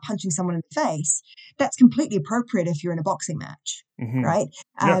talking about punching someone in the face, that's completely appropriate if you're in a boxing match, right?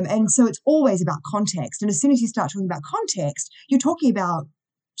 And so it's always about context. And as soon as you start talking about context, you're talking about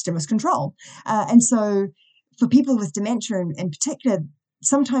stimulus control. And so for people with dementia in particular,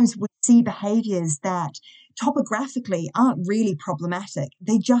 sometimes we see behaviours that topographically aren't really problematic.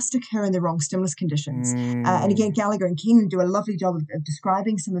 They just occur in the wrong stimulus conditions. And again, Gallagher and Keenan do a lovely job of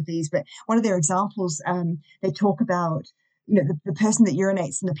describing some of these, but one of their examples, they talk about the person that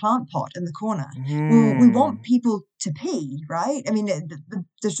urinates in the plant pot in the corner. Well, we want people to pee, right? I mean,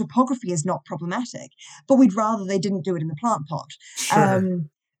 the topography is not problematic, but we'd rather they didn't do it in the plant pot. Sure.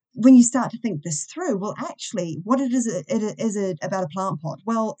 When you start to think this through, well, actually, what is it about a plant pot?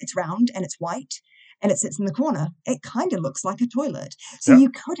 Well, it's round and it's white and it sits in the corner. It kind of looks like a toilet. So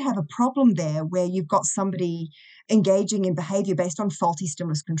you could have a problem there where you've got somebody engaging in behavior based on faulty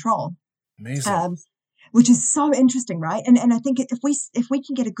stimulus control. Amazing. Which is so interesting, right? And I think if we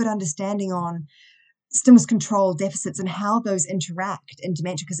can get a good understanding on stimulus control deficits and how those interact in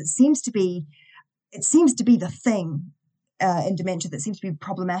dementia, because it seems to be the thing in dementia that seems to be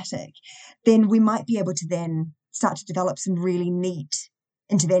problematic, then we might be able to then start to develop some really neat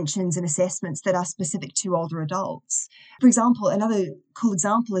interventions and assessments that are specific to older adults. For example, another cool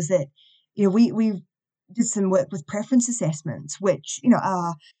example is that we did some work with preference assessments, which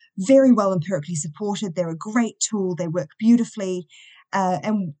are very well empirically supported. They're a great tool. They work beautifully.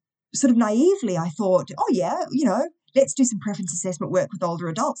 And sort of naively, I thought, oh yeah, let's do some preference assessment work with older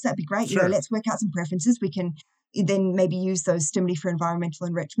adults. That'd be great. Sure. Let's work out some preferences. We can then maybe use those stimuli for environmental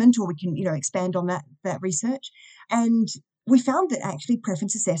enrichment, or we can, expand on that research. And we found that actually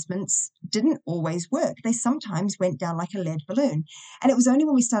preference assessments didn't always work. They sometimes went down like a lead balloon. And it was only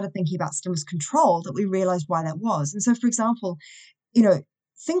when we started thinking about stimulus control that we realized why that was. And so, for example,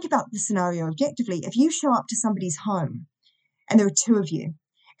 think about the scenario objectively. If you show up to somebody's home and there are two of you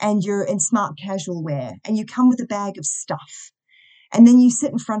and you're in smart casual wear and you come with a bag of stuff, and then you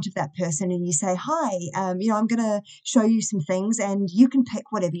sit in front of that person and you say, hi, I'm going to show you some things and you can pick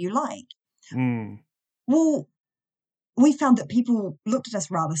whatever you like. Well, we found that people looked at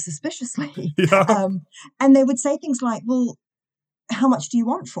us rather suspiciously. And they would say things like, well, how much do you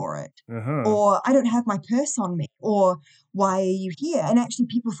want for it? Or I don't have my purse on me. Or why are you here? And actually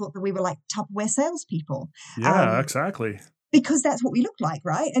people thought that we were like Tupperware salespeople. Yeah, exactly. Because that's what we look like,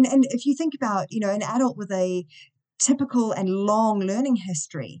 right? And if you think about, an adult with a typical and long learning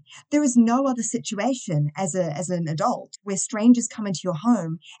history, there is no other situation as an adult where strangers come into your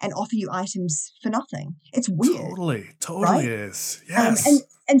home and offer you items for nothing. It's weird. Totally right? is. Yes.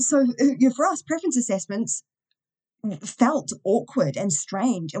 And so for us, preference assessments felt awkward and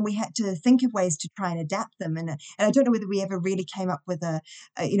strange, and we had to think of ways to try and adapt them. And I don't know whether we ever really came up with a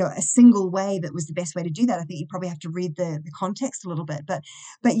single way that was the best way to do that. I think you probably have to read the context a little bit. But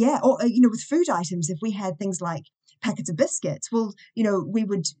yeah, or with food items, if we had things like packets of biscuits, well, we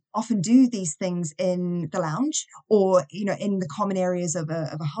would often do these things in the lounge or in the common areas of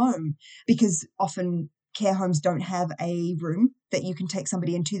a home, because often care homes don't have a room that you can take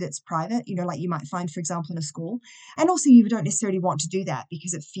somebody into that's private, like you might find, for example, in a school. And also you don't necessarily want to do that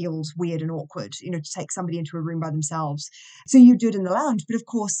because it feels weird and awkward, to take somebody into a room by themselves. So you do it in the lounge. But of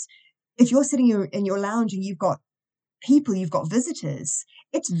course, if you're sitting in your lounge and you've got people, you've got visitors,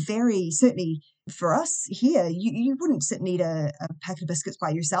 it's very, certainly for us here, you wouldn't sit and eat a packet of biscuits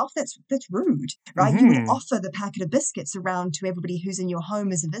by yourself. That's rude, right? You would offer the packet of biscuits around to everybody who's in your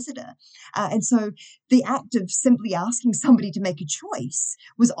home as a visitor. And so the act of simply asking somebody to make a choice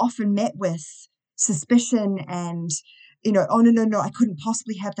was often met with suspicion and, oh, no, I couldn't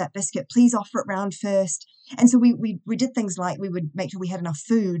possibly have that biscuit. Please offer it round first. And so we did things like we would make sure we had enough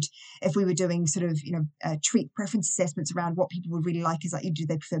food if we were doing sort of, treat preference assessments around what people would really like. Is like, do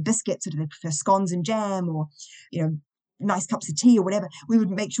they prefer biscuits, or do they prefer scones and jam, or, nice cups of tea or whatever? We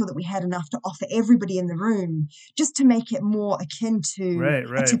would make sure that we had enough to offer everybody in the room, just to make it more akin to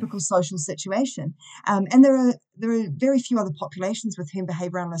a typical social situation. And there are very few other populations with whom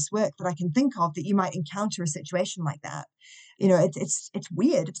behavioural analysts work that I can think of that you might encounter a situation like that. It's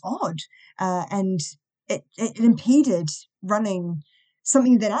weird, it's odd, and it impeded running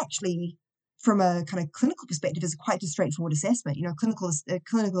something that actually from a kind of clinical perspective, is quite a straightforward assessment.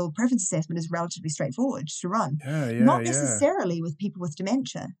 Clinical preference assessment is relatively straightforward to run. Not Yeah. necessarily with people with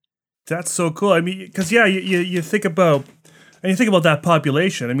dementia. That's so cool. I mean, because you think about that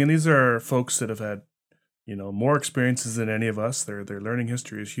population. I mean, these are folks that have had more experiences than any of us. Their learning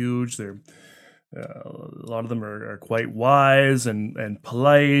history is huge. A lot of them are quite wise and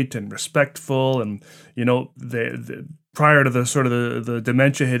polite and respectful, and they prior to the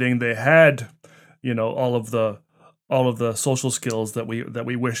dementia hitting, they had all of the social skills that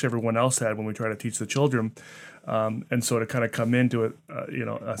we wish everyone else had when we try to teach the children. And so to kind of come into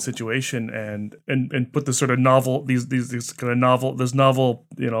a situation and put this sort of novel, this novel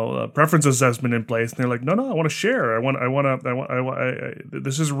preference assessment in place, and they're like, no, I want to share.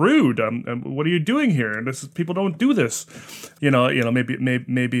 This is rude. What are you doing here? And people don't do this.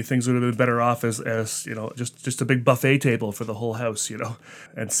 Maybe things would have been better off as just a big buffet table for the whole house,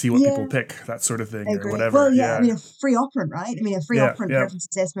 and see what people pick, that sort of thing, or whatever. Well, I mean, a free operant, right? I mean, a free operant preference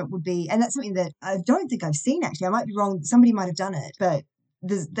assessment would be, and that's something that I don't think I've seen, actually. I might be wrong. Somebody might have done it, but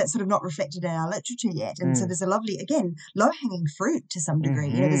that's sort of not reflected in our literature yet. And so there's a lovely, again, low-hanging fruit to some degree.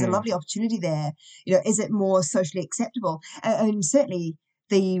 There's a lovely opportunity there. Is it more socially acceptable? And certainly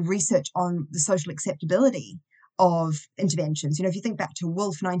the research on the social acceptability of interventions. If you think back to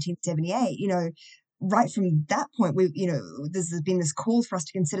Wolf 1978, right from that point, there's been this call for us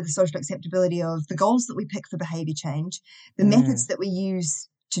to consider the social acceptability of the goals that we pick for behavior change, the methods that we use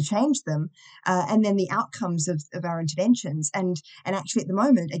to change them, and then the outcomes of our interventions. And actually at the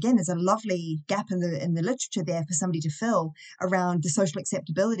moment, again, there's a lovely gap in the literature there for somebody to fill around the social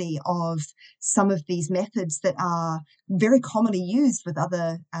acceptability of some of these methods that are very commonly used with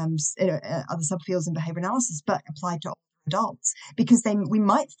other subfields in behavior analysis, but applied to adults, because then we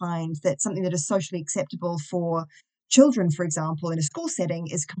might find that something that is socially acceptable for children, for example, in a school setting,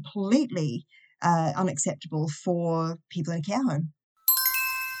 is completely unacceptable for people in a care home.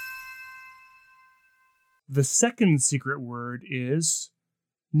 The second secret word is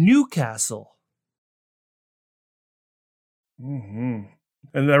Newcastle. And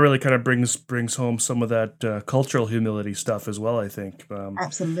that really kind of brings home some of that cultural humility stuff as well, I think.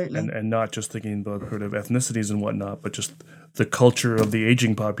 Absolutely. And not just thinking about sort of ethnicities and whatnot, but just the culture of the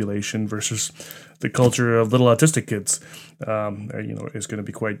aging population versus the culture of little autistic kids, is going to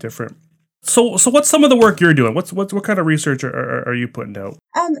be quite different. So what's some of the work you're doing? What kind of research are you putting out?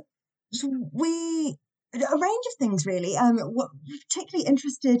 So a range of things, really. We're particularly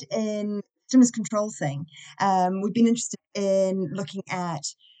interested in stimulus control thing. We've been interested in looking at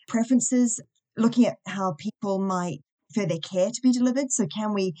preferences, looking at how people might prefer their care to be delivered. So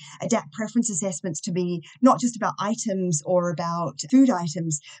can we adapt preference assessments to be not just about items or about food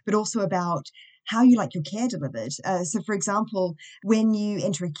items, but also about how you like your care delivered. So, for example, when you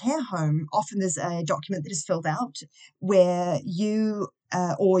enter a care home, often there's a document that is filled out where you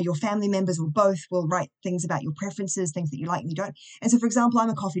or your family members or both will write things about your preferences, things that you like and you don't. And so, for example, I'm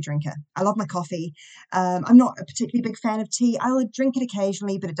a coffee drinker. I love my coffee. I'm not a particularly big fan of tea. I'll drink it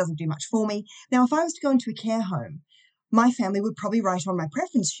occasionally, but it doesn't do much for me. Now, if I was to go into a care home, my family would probably write on my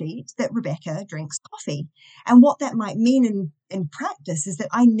preference sheet that Rebecca drinks coffee. And what that might mean in practice is that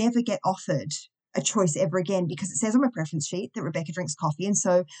I never get offered a choice ever again, because it says on my preference sheet that Rebecca drinks coffee, and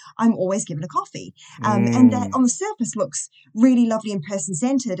so I'm always given a coffee. And that on the surface looks really lovely and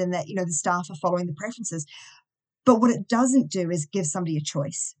person-centered, and that the staff are following the preferences. But what it doesn't do is give somebody a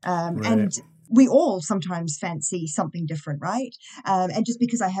choice. Right. And we all sometimes fancy something different, right? And just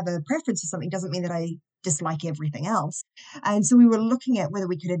because I have a preference for something doesn't mean that I dislike everything else. And so we were looking at whether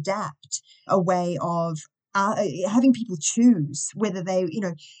we could adapt a way of having people choose whether they,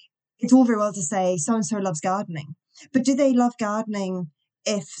 it's all very well to say so-and-so loves gardening, but do they love gardening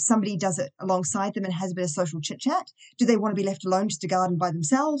if somebody does it alongside them and has a bit of social chit-chat? Do they want to be left alone just to garden by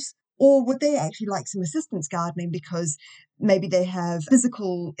themselves? Or would they actually like some assistance gardening because maybe they have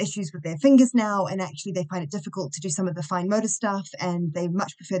physical issues with their fingers now, and actually they find it difficult to do some of the fine motor stuff, and they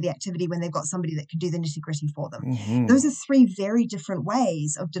much prefer the activity when they've got somebody that can do the nitty-gritty for them? Those are three very different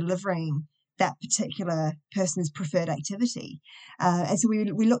ways of delivering that particular person's preferred activity. And so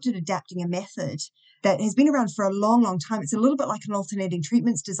we looked at adapting a method that has been around for a long, long time. It's a little bit like an alternating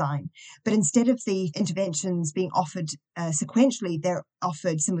treatments design, but instead of the interventions being offered sequentially, they're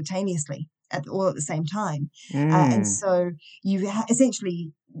offered simultaneously all at the same time. And so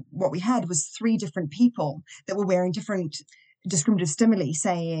essentially what we had was three different people that were wearing different discriminative stimuli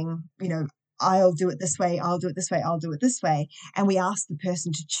saying, I'll do it this way, I'll do it this way, I'll do it this way. And we asked the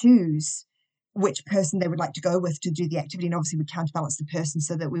person to choose which person they would like to go with to do the activity. And obviously we counterbalance the person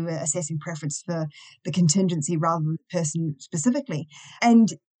so that we were assessing preference for the contingency rather than the person specifically.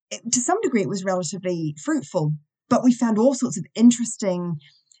 And to some degree, it was relatively fruitful, but we found all sorts of interesting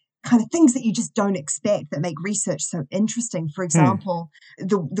kind of things that you just don't expect that make research so interesting. For example,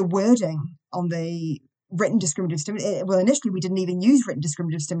 the wording on the written discriminative stimuli. Well, initially we didn't even use written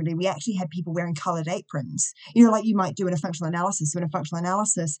discriminative stimuli. We actually had people wearing coloured aprons, like you might do in a functional analysis. So in a functional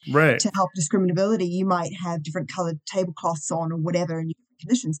analysis, right, to help discriminability, you might have different coloured tablecloths on or whatever in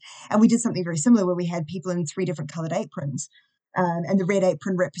conditions. And we did something very similar where we had people in 3 different coloured aprons. And the red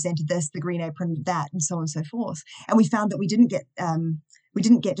apron represented this, the green apron that, and so on and so forth. And we found that we didn't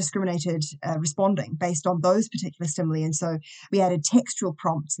get discriminated responding based on those particular stimuli. And so we added textual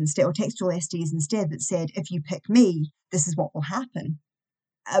prompts instead, or textual SDs instead, that said, if you pick me, this is what will happen.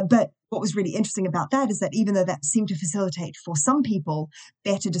 But what was really interesting about that is that even though that seemed to facilitate for some people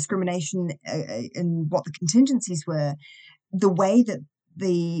better discrimination in what the contingencies were, the way that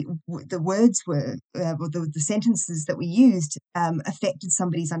the words were, the sentences that we used affected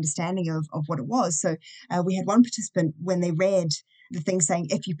somebody's understanding of what it was. So we had one participant, when they read the thing saying,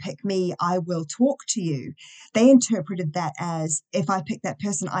 if you pick me, I will talk to you, they interpreted that as, if I pick that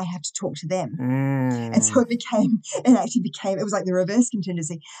person, I have to talk to them. And so it was like the reverse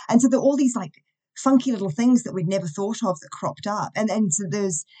contingency. And so there are all these like funky little things that we'd never thought of that cropped up. And so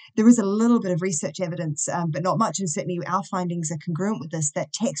there is a little bit of research evidence, but not much. And certainly our findings are congruent with this,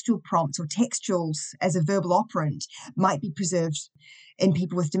 that textual prompts or textuals as a verbal operant might be preserved in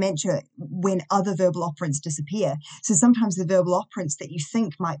people with dementia when other verbal operants disappear. So sometimes the verbal operants that you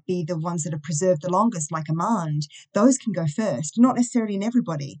think might be the ones that are preserved the longest, like amand, those can go first. Not necessarily in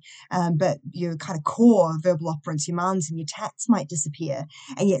everybody, but your kind of core verbal operants, your mands and your tats might disappear,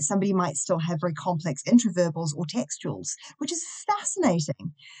 and yet somebody might still have very complex intraverbals or textuals, which is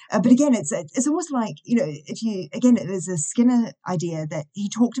fascinating. But again, it's almost like, there's a Skinner idea that he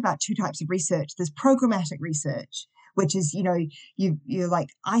talked about 2 types of research. There's programmatic research, which is, you're like,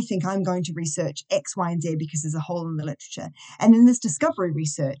 I think I'm going to research X, Y, and Z because there's a hole in the literature. And then there's discovery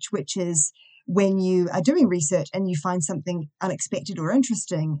research, which is when you are doing research and you find something unexpected or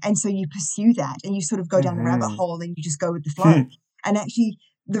interesting, and so you pursue that and you sort of go down the rabbit hole and you just go with the flow. And actually,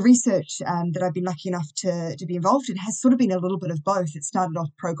 the research that I've been lucky enough to be involved in has sort of been a little bit of both. It started off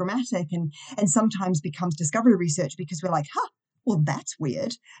programmatic and sometimes becomes discovery research because we're like, well, that's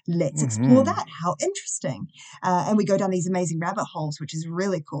weird. Let's explore that. How interesting. And we go down these amazing rabbit holes, which is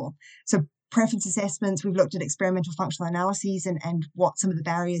really cool. So preference assessments, we've looked at experimental functional analyses and what some of the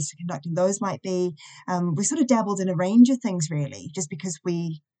barriers to conducting those might be. We sort of dabbled in a range of things, really, just because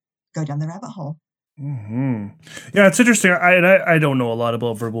we go down the rabbit hole. Yeah, it's interesting. I don't know a lot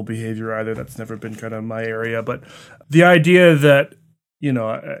about verbal behavior either. That's never been kind of my area. But the idea that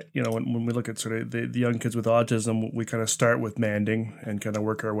when we look at sort of the young kids with autism, we kind of start with manding and kind of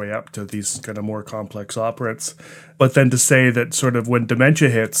work our way up to these kind of more complex operants. But then to say that sort of when dementia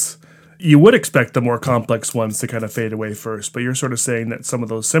hits, you would expect the more complex ones to kind of fade away first. But you're sort of saying that some of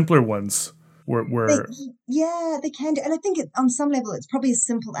those simpler ones were... They can do. And I think on some level, it's probably as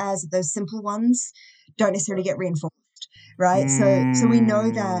simple as those simple ones don't necessarily get reinforced. Right. So we know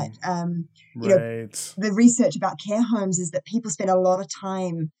that, the research about care homes is that people spend a lot of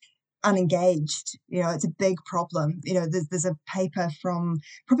time unengaged. It's a big problem. There's a paper from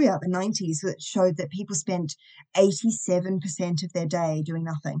probably about the 90s that showed that people spent 87% of their day doing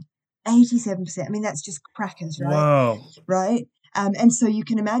nothing. 87%. I mean, that's just crackers, right? Wow. Right. And so you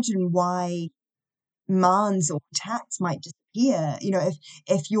can imagine why mans or tats might disappear.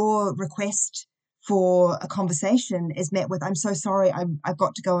 If your request for a conversation is met with, I'm so sorry, I've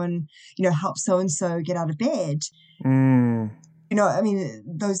got to go and, help so-and-so get out of bed.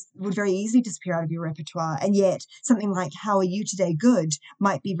 Those would very easily disappear out of your repertoire. And yet something like, how are you today? Good,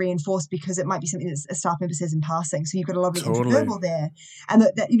 might be reinforced because it might be something that a staff member says in passing. So you've got a lovely intraverbal there. And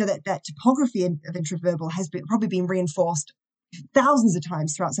that topography of intraverbal has probably been reinforced thousands of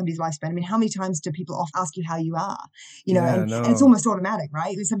times throughout somebody's lifespan. I mean, how many times do people ask you how you are? And it's almost automatic,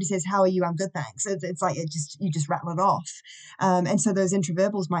 right? When somebody says, "How are you?" "I'm good, thanks." It's like you just rattle it off. And so those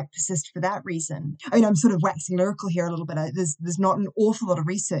intraverbals might persist for that reason. I mean, I'm sort of waxing lyrical here a little bit. There's not an awful lot of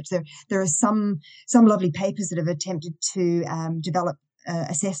research. There are some lovely papers that have attempted to develop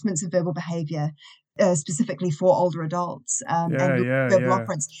assessments of verbal behavior. Specifically for older adults and verbal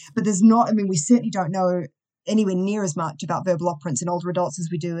operants. But there's not, we certainly don't know anywhere near as much about verbal operants in older adults as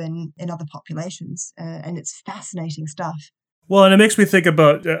we do in other populations. And it's fascinating stuff. Well, and it makes me think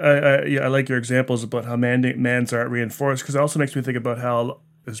about, I like your examples about how mans aren't reinforced, because it also makes me think about how,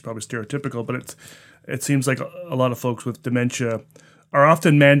 this is probably stereotypical, but it seems like a lot of folks with dementia are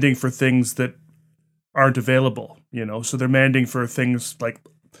often manding for things that aren't available, so they're manding for things like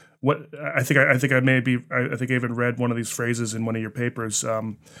I think I even read one of these phrases in one of your papers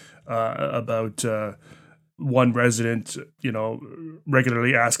about one resident,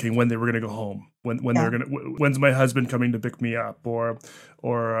 regularly asking when they were going to go home, when they're going to, when's my husband coming to pick me up, or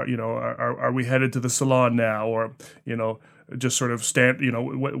are we headed to the salon now, or just sort of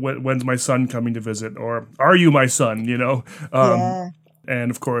when's my son coming to visit, or are you my son,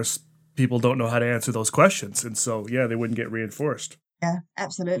 and of course people don't know how to answer those questions, and so they wouldn't get reinforced. Yeah,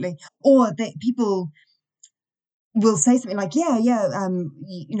 absolutely. Or that people will say something like, your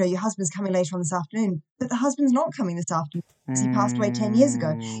husband's coming later on this afternoon, but the husband's not coming this afternoon because he passed away 10 years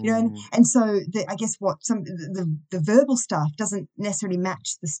ago, and so I guess the verbal stuff doesn't necessarily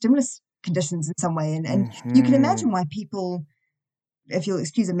match the stimulus conditions in some way, and you can imagine why people, if you'll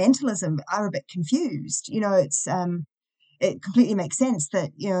excuse a mentalism, are a bit confused. It completely makes sense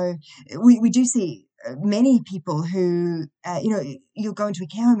that, we do see many people who, you'll go into a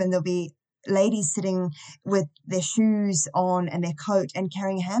care home and there'll be ladies sitting with their shoes on and their coat and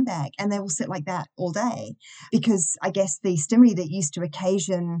carrying a handbag, and they will sit like that all day because I guess the stimuli that used to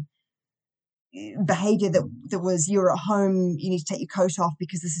occasion behavior that was, you're at home, you need to take your coat off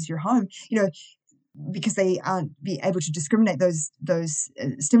because this is your home, because they aren't able to discriminate those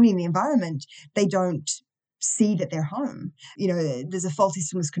stimuli in the environment, they don't see that they're home. There's a faulty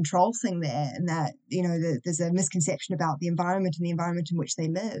stimulus control thing there, and that there's a misconception about the environment and the environment in which they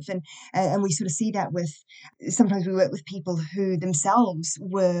live, and we sort of see that with, sometimes we work with people who themselves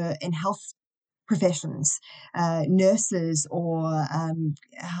were in health professions, nurses or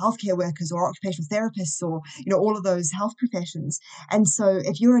healthcare workers or occupational therapists, or all of those health professions. And so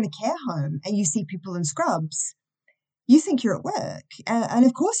if you're in a care home and you see people in scrubs, you think you're at work. And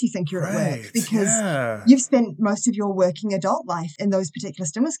of course you think you're at work because you've spent most of your working adult life in those particular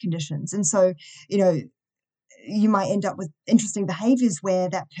stimulus conditions. And so, you might end up with interesting behaviors where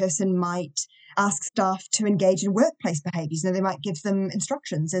that person might ask staff to engage in workplace behaviors. They might give them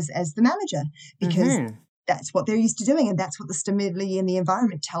instructions as the manager because that's what they're used to doing, and that's what the stimuli in the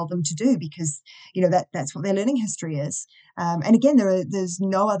environment tell them to do because, that's what their learning history is. And again, there's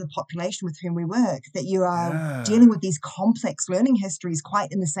no other population with whom we work that you are dealing with these complex learning histories quite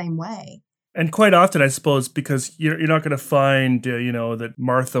in the same way. And quite often, I suppose, because you're not going to find, that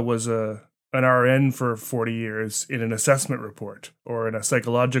Martha was an RN for 40 years in an assessment report or in a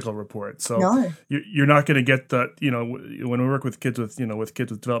psychological report. So you're not going to get that, when we work with kids with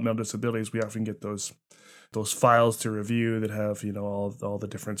developmental disabilities, we often get those files to review that have, all the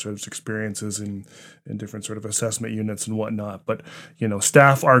different sort of experiences in different sort of assessment units and whatnot. But,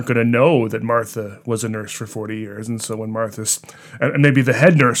 staff aren't going to know that Martha was a nurse for 40 years. And so when and maybe the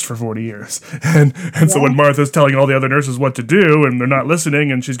head nurse for 40 years. And so when Martha's telling all the other nurses what to do and they're not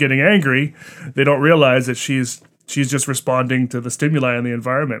listening and she's getting angry, they don't realize that she's just responding to the stimuli in the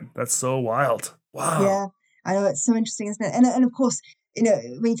environment. That's so wild. Wow. Yeah, I know, it's so interesting, isn't it? And of course,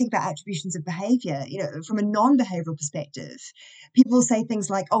 when you think about attributions of behavior, from a non-behavioral perspective, people will say things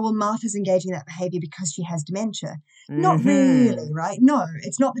like, oh, well, Martha's engaging in that behavior because she has dementia. Not really, right? No,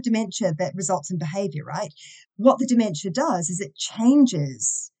 it's not the dementia that results in behavior, right? What the dementia does is it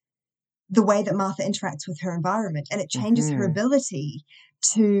changes the way that Martha interacts with her environment, and it changes her ability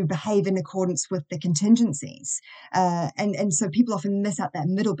to behave in accordance with the contingencies. And so people often miss out that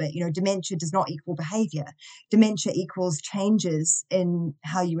middle bit. Dementia does not equal behavior. Dementia equals changes in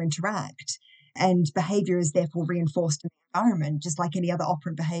how you interact. And behavior is therefore reinforced in the environment, just like any other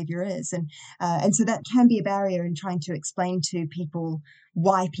operant behavior is. And so that can be a barrier in trying to explain to people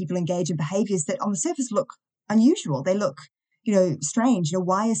why people engage in behaviors that on the surface look unusual. They look, strange.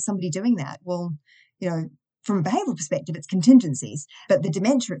 Why is somebody doing that? Well, from a behavioral perspective, it's contingencies, but the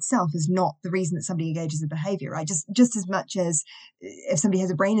dementia itself is not the reason that somebody engages in behavior, right? Just as much as if somebody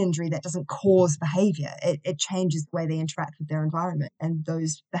has a brain injury, that doesn't cause behavior. It changes the way they interact with their environment, and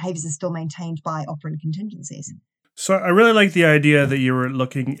those behaviors are still maintained by operant contingencies. So I really like the idea that you were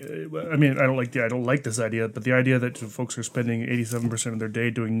looking. I mean, I don't like this idea, but the idea that folks are spending 87% of their day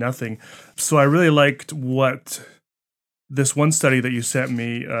doing nothing. So I really liked what this one study that you sent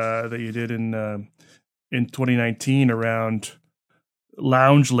me that you did in 2019 around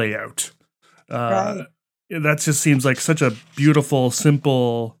lounge layout. Right. That just seems like such a beautiful,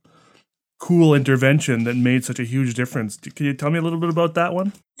 simple, cool intervention that made such a huge difference. Can you tell me a little bit about that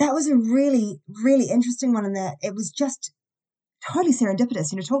one? That was a really, really interesting one in that it was just totally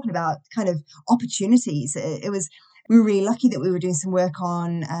serendipitous, talking about kind of opportunities. We were really lucky that we were doing some work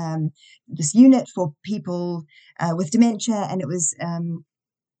on this unit for people with dementia, and it was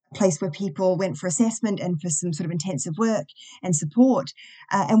place where people went for assessment and for some sort of intensive work and support.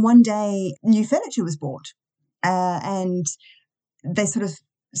 And one day, new furniture was bought, and they sort of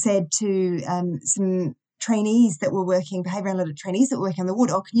said to some trainees that were working, behavioural analytic trainees that were working on the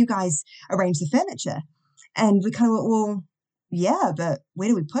ward, oh, can you guys arrange the furniture? And we kind of went, well, yeah, but where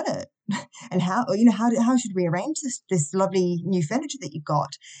do we put it? And how should we arrange this lovely new furniture that you've got?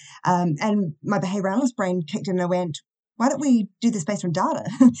 And my behavioural analyst brain kicked in and I went, why don't we do this based on data?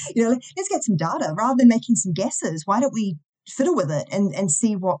 Let's get some data rather than making some guesses. Why don't we fiddle with it and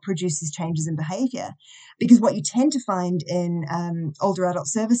see what produces changes in behaviour? Because what you tend to find in older adult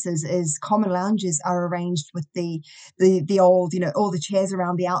services is common lounges are arranged with the old, all the chairs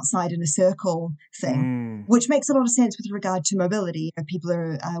around the outside in a circle thing, which makes a lot of sense with regard to mobility. If people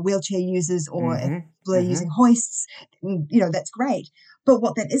are wheelchair users or if people are using hoists, that's great. But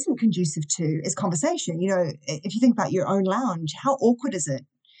what that isn't conducive to is conversation. If you think about your own lounge, how awkward is it?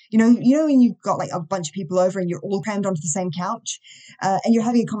 When you've got like a bunch of people over and you're all crammed onto the same couch and you're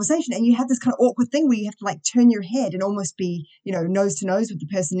having a conversation and you have this kind of awkward thing where you have to like turn your head and almost be, nose to nose with the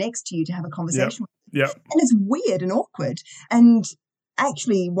person next to you to have a conversation. Yeah. And it's weird and awkward. And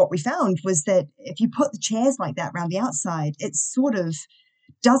actually what we found was that if you put the chairs like that around the outside, it sort of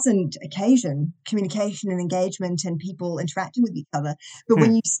doesn't occasion communication and engagement and people interacting with each other. But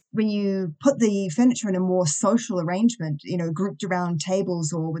when you put the furniture in a more social arrangement, grouped around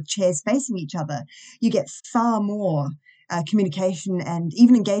tables or with chairs facing each other, you get far more communication and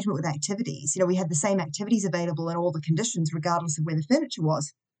even engagement with activities. We had the same activities available in all the conditions, regardless of where the furniture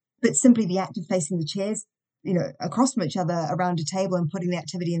was. But simply the act of facing the chairs, across from each other around a table and putting the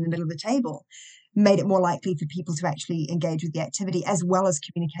activity in the middle of the table made it more likely for people to actually engage with the activity as well as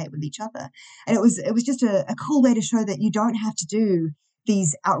communicate with each other. And it was just a cool way to show that you don't have to do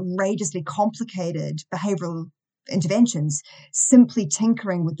these outrageously complicated behavioral interventions. Simply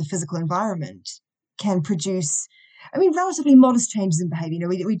tinkering with the physical environment can produce, relatively modest changes in behavior.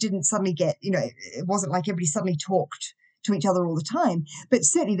 We didn't suddenly get, it wasn't like everybody suddenly talked to each other all the time, but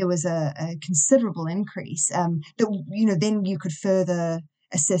certainly there was a considerable increase that, then you could further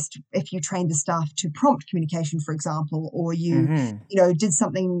assist if you trained the staff to prompt communication, for example, or you did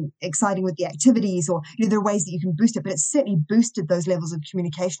something exciting with the activities, or there are ways that you can boost it, but it certainly boosted those levels of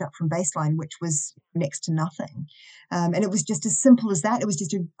communication up from baseline, which was next to nothing. And it was just as simple as that. It was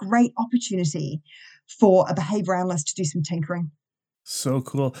just a great opportunity for a behavior analyst to do some tinkering. So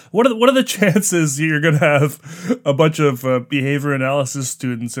cool. What are the chances you're going to have a bunch of behavior analysis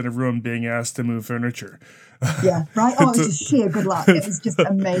students in a room being asked to move furniture? Yeah, right. Oh, it was just sheer good luck. It was just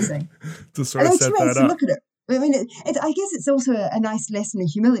amazing. To sort of set that up. Look at it. I guess it's also a nice lesson in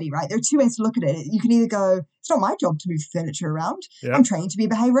humility, right? There are two ways to look at it. You can either go, it's not my job to move furniture around. Yep. I'm trained to be a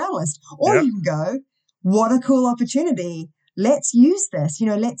behavior analyst. Or you can go, what a cool opportunity. Let's use this.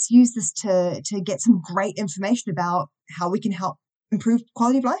 Let's use this to get some great information about how we can help improve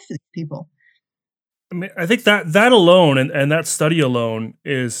quality of life for these people. I think that alone and that study alone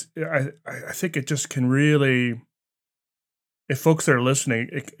is, I think it just can really, if folks are listening,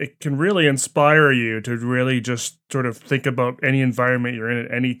 it can really inspire you to really just sort of think about any environment you're in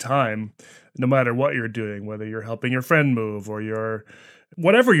at any time, no matter what you're doing, whether you're helping your friend move or you're,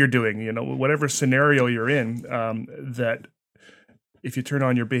 whatever you're doing, whatever scenario you're in, that if you turn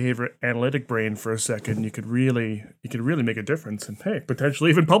on your behavior analytic brain for a second, you could really make a difference and, hey,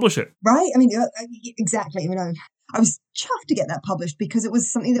 potentially even publish it. Right. Exactly. I was chuffed to get that published because it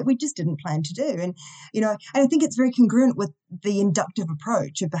was something that we just didn't plan to do. And, and I think it's very congruent with the inductive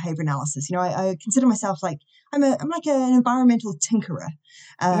approach of behavior analysis. I consider myself like, I'm like an environmental tinkerer.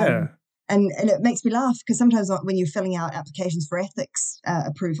 And it makes me laugh because sometimes when you're filling out applications for ethics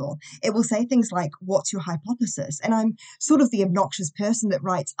approval, it will say things like, what's your hypothesis? And I'm sort of the obnoxious person that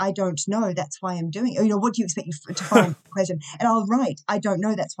writes, I don't know, that's why I'm doing it. What do you expect you to find? Question. And I'll write, I don't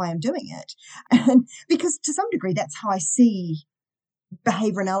know, that's why I'm doing it. And because to some degree, that's how I see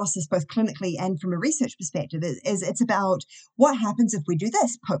behavior analysis, both clinically and from a research perspective, is it's about what happens if we do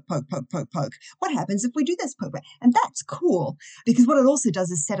this, poke, poke, poke, poke, poke. What happens if we do this, poke, poke? And that's cool because what it also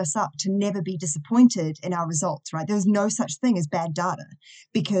does is set us up to never be disappointed in our results, right? There's no such thing as bad data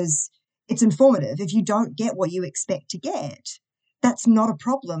because it's informative. If you don't get what you expect to get, that's not a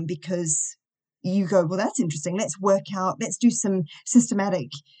problem because you go, well, that's interesting. Let's do some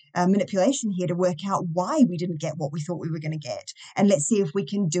systematic manipulation here to work out why we didn't get what we thought we were going to get. And let's see if we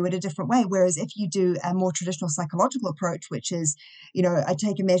can do it a different way. Whereas if you do a more traditional psychological approach, which is, I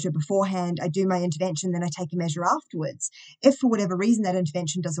take a measure beforehand, I do my intervention, then I take a measure afterwards. If for whatever reason that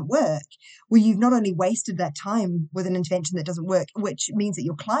intervention doesn't work, well, you've not only wasted that time with an intervention that doesn't work, which means that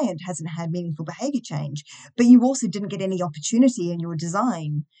your client hasn't had meaningful behavior change, but you also didn't get any opportunity in your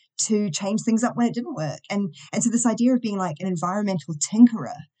design to change things up when it didn't work. And so this idea of being like an environmental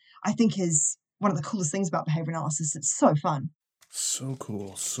tinkerer, I think is one of the coolest things about behavior analysis. It's so fun. So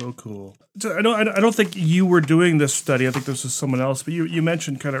cool, so cool. So I don't think you were doing this study. I think this was someone else. But you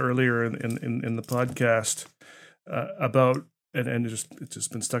mentioned kind of earlier in the podcast about and it's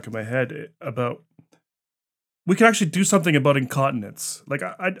just been stuck in my head about we can actually do something about incontinence. Like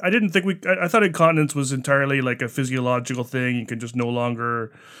I didn't think I thought incontinence was entirely like a physiological thing. You can just no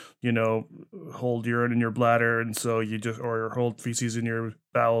longer, hold urine in your bladder, and so you just or hold feces in your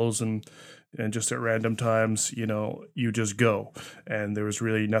bowels and just at random times, you just go, and there was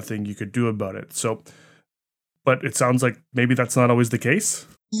really nothing you could do about it. So, but it sounds like maybe that's not always the case.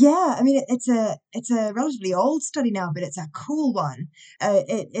 Yeah, I mean, it's a relatively old study now, but it's a cool one.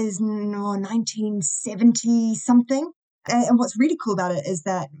 It is 1970 something. And what's really cool about it is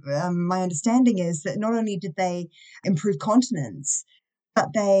that my understanding is that not only did they improve continence,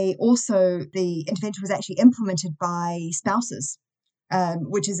 but the intervention was actually implemented by spouses.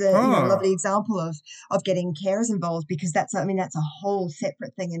 Which is a lovely example of getting carers involved, because that's a whole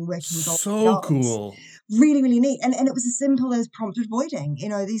separate thing in working with older So adults. cool. Really, really neat. And it was as simple as prompted voiding.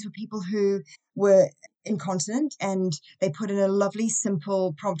 These were people who were incontinent, and they put in a lovely,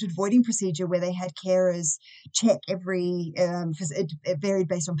 simple prompted voiding procedure where they had carers check every, it varied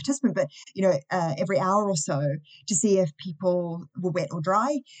based on participant, but, every hour or so to see if people were wet or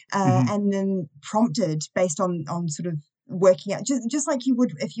dry, and then prompted based on sort of working out, just like you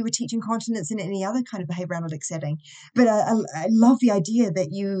would if you were teaching continence in any other kind of behavioral analytic setting. But I love the idea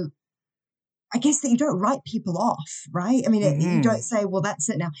that you don't write people off, right? I mean, you don't say, well, that's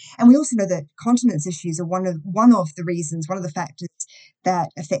it now. And we also know that continence issues are one of the factors that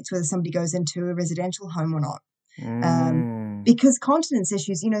affects whether somebody goes into a residential home or not. Because continence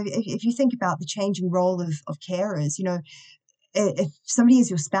issues, if you think about the changing role of carers, if somebody is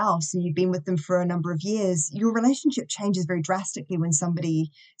your spouse and you've been with them for a number of years, your relationship changes very drastically when somebody's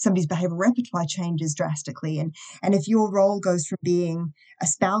behavioral repertoire changes drastically. And if your role goes from being a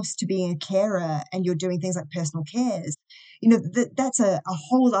spouse to being a carer, and you're doing things like personal cares, that's a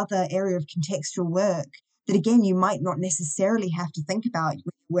whole other area of contextual work that, again, you might not necessarily have to think about when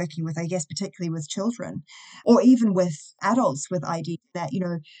you're working with, I guess, particularly with children or even with adults with ID, that,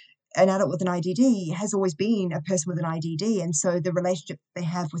 an adult with an IDD has always been a person with an IDD. And so the relationship they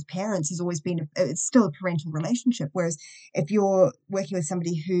have with parents has always been, it's still a parental relationship. Whereas if you're working with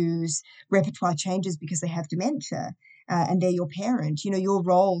somebody whose repertoire changes because they have dementia, and they're your parent, your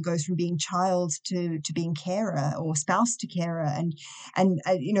role goes from being child to being carer, or spouse to carer. And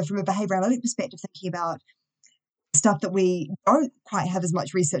from a behavioral analytic perspective, thinking about stuff that we don't quite have as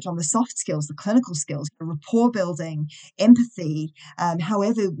much research on, the soft skills, the clinical skills, rapport building, empathy,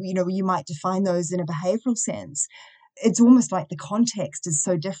 however, you might define those in a behavioral sense. It's almost like the context is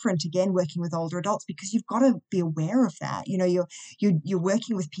so different, again, working with older adults, because you've got to be aware of that. You're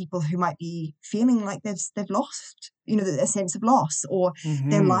working with people who might be feeling like they've lost, a sense of loss, or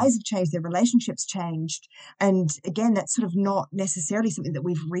their lives have changed, their relationships changed. And again, that's sort of not necessarily something that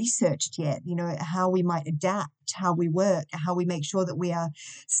we've researched yet, how we might adapt, how we work, how we make sure that we are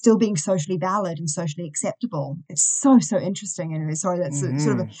still being socially valid and socially acceptable. It's so, so interesting. Anyway, sorry, that's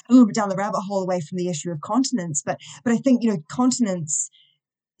sort of a little bit down the rabbit hole away from the issue of continence. But I think, continence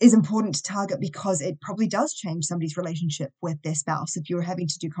is important to target because it probably does change somebody's relationship with their spouse. If you're having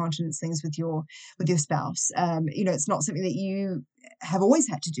to do continence things with your spouse, it's not something that you have always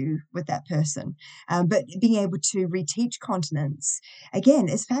had to do with that person. But being able to reteach continence, again,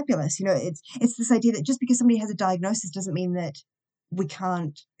 is fabulous. It's this idea that just because somebody has a diagnosis doesn't mean that we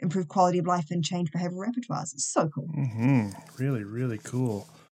can't improve quality of life and change behavioral repertoires. It's so cool. Really, really cool.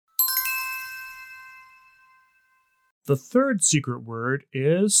 The third secret word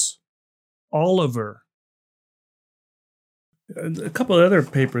is Oliver. A couple of other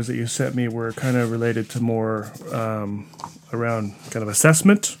papers that you sent me were kind of related to more around kind of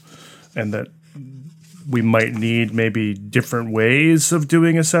assessment, and that we might need maybe different ways of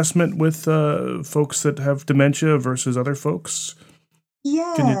doing assessment with folks that have dementia versus other folks.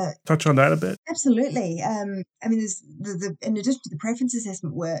 Yeah. Can you touch on that a bit? Absolutely. There's in addition to the preference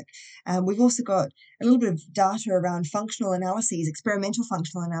assessment work, we've also got a little bit of data around functional analyses, experimental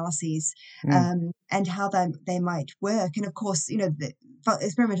functional analyses, and how they might work. And of course, the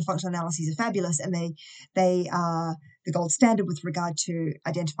experimental functional analyses are fabulous, and they are the gold standard with regard to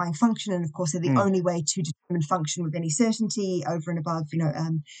identifying function. And of course, they're the only way to determine function with any certainty over and above,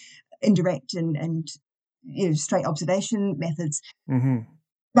 indirect and straight observation methods.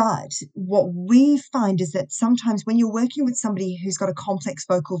 But what we find is that sometimes when you're working with somebody who's got a complex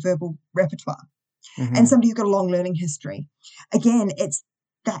vocal verbal repertoire and somebody who's got a long learning history, again, it's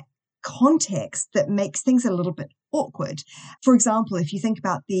that context that makes things a little bit awkward. For example, if you think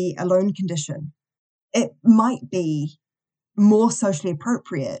about the alone condition, it might be more socially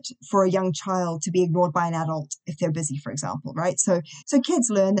appropriate for a young child to be ignored by an adult if they're busy, for example, right? So kids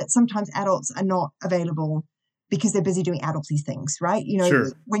learn that sometimes adults are not available because they're busy doing adulty things, right?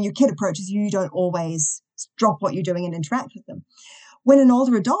 Sure. When your kid approaches you, you don't always drop what you're doing and interact with them. When an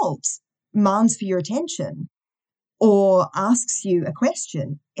older adult demands for your attention or asks you a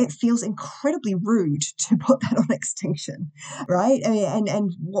question, it feels incredibly rude to put that on extinction, right? I mean,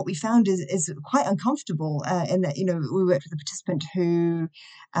 and what we found is quite uncomfortable in that, we worked with a participant who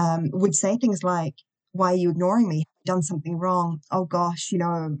would say things like, "Why are you ignoring me? Have I done something wrong? Oh gosh,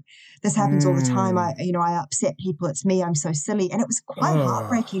 this happens all the time. I upset people. It's me. I'm so silly." And it was quite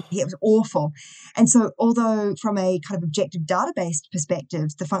heartbreaking. It was awful. And so although from a kind of objective data-based perspective,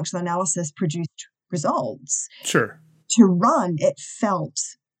 the functional analysis produced results, Sure, to run, it felt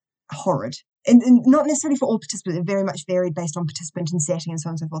horrid. And not necessarily for all participants, it very much varied based on participant and setting and so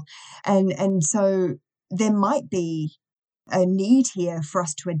on and so forth. And so there might be a need here for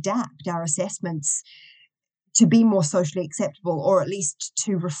us to adapt our assessments to be more socially acceptable, or at least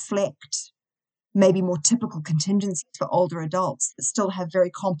to reflect maybe more typical contingencies for older adults that still have very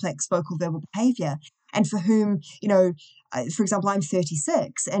complex vocal verbal behavior, and for whom, for example, I'm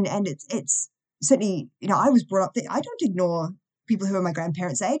 36, and it's certainly, I was brought up that I don't ignore people who are my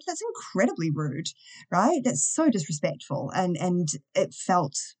grandparents' age. That's incredibly rude, right? That's so disrespectful, and it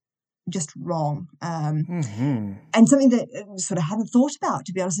felt just wrong, and something that sort of hadn't thought about,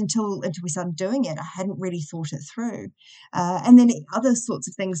 to be honest, until we started doing it. I hadn't really thought it through, and then other sorts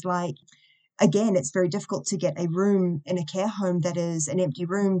of things like, again, it's very difficult to get a room in a care home that is an empty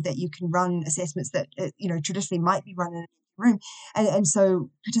room that you can run assessments that, traditionally might be run in an empty room. And so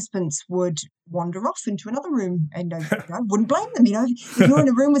participants would wander off into another room, and I wouldn't blame them. If you're in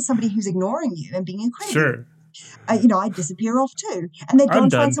a room with somebody who's ignoring you and being incredibly sure. I'd disappear off too, and they'd go I'm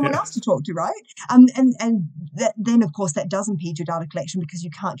and done, find someone yeah. else to talk to, right? And then of course that does impede your data collection because you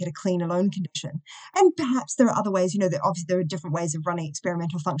can't get a clean alone condition. And perhaps there are other ways, obviously there are different ways of running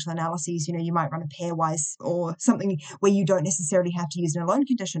experimental functional analyses. You might run a pairwise or something where you don't necessarily have to use an alone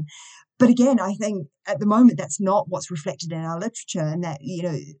condition. But again, I think at the moment that's not what's reflected in our literature, and that,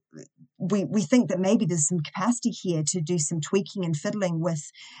 we think that maybe there's some capacity here to do some tweaking and fiddling with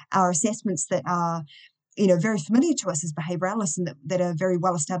our assessments that are very familiar to us as behaviouralists, and that are very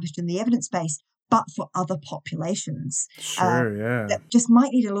well established in the evidence base, but for other populations. Sure, yeah. That just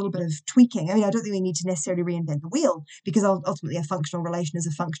might need a little bit of tweaking. I mean, I don't think we need to necessarily reinvent the wheel, because ultimately a functional relation is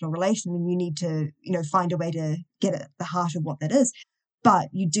a functional relation, and you need to, find a way to get at the heart of what that is. But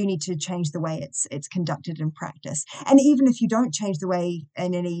you do need to change the way it's conducted in practice. And even if you don't change the way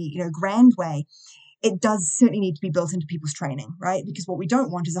in any, grand way, it does certainly need to be built into people's training, right? Because what we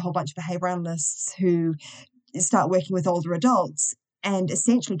don't want is a whole bunch of behavioral analysts who start working with older adults and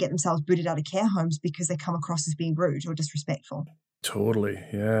essentially get themselves booted out of care homes because they come across as being rude or disrespectful. Totally,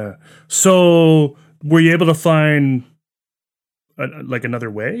 yeah. So were you able to find another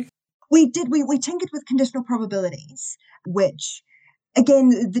way? We did. We tinkered with conditional probabilities, which, again,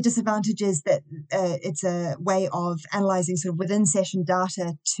 the disadvantage is that it's a way of analysing sort of within session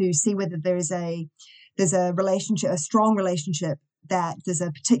data to see whether there's a relationship, a strong relationship, that there's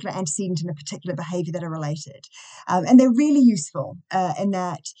a particular antecedent and a particular behaviour that are related. And they're really useful in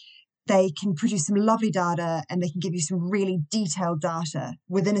that they can produce some lovely data, and they can give you some really detailed data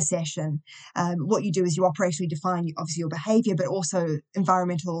within a session. What you do is you operationally define, obviously, your behaviour, but also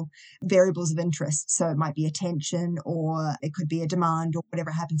environmental variables of interest. So it might be attention, or it could be a demand, or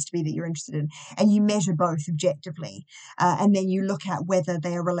whatever it happens to be that you're interested in. And you measure both objectively. And then you look at whether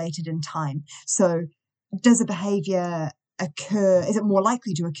they are related in time. So does a behaviour occur? Is it more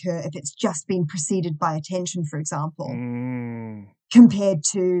likely to occur if it's just been preceded by attention, for example, compared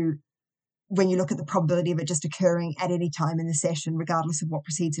to when you look at the probability of it just occurring at any time in the session, regardless of what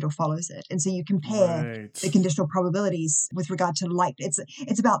precedes it or follows it? And so you compare the conditional probabilities with regard to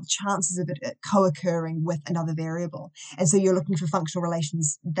it's about the chances of it co-occurring with another variable. And so you're looking for functional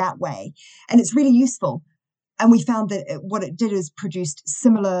relations that way. And it's really useful. And we found that what it did is produced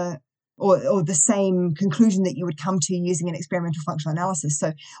similar or the same conclusion that you would come to using an experimental functional analysis.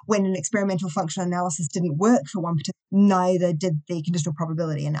 So when an experimental functional analysis didn't work for one particular, neither did the conditional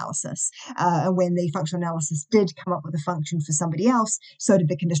probability analysis. And when the functional analysis did come up with a function for somebody else, so did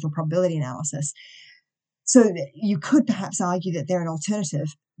the conditional probability analysis. So you could perhaps argue that they're an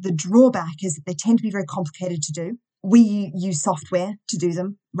alternative. The drawback is that they tend to be very complicated to do. We use software to do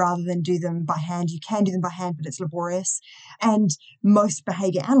them rather than do them by hand. You can do them by hand, but it's laborious. And most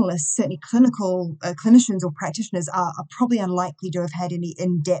behaviour analysts, certainly clinical clinicians or practitioners, are probably unlikely to have had any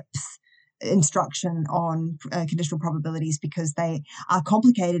in-depth instruction on conditional probabilities because they are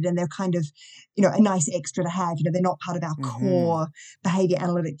complicated and they're kind of, a nice extra to have. They're not part of our core behavior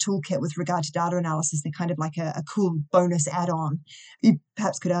analytic toolkit with regard to data analysis. They're kind of like a cool bonus add-on. You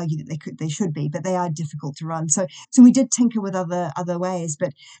perhaps could argue that they should be, but they are difficult to run. So we did tinker with other ways,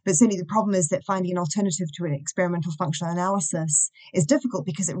 but certainly the problem is that finding an alternative to an experimental functional analysis is difficult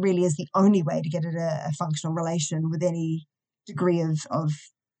because it really is the only way to get at a functional relation with any degree of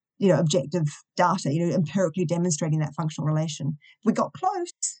objective data, empirically demonstrating that functional relation. We got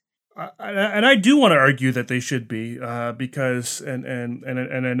close. And I do want to argue that they should be because, and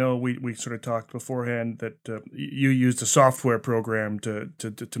I know we sort of talked beforehand that you used a software program to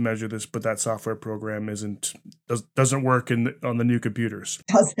measure this, but that software program doesn't work on the new computers.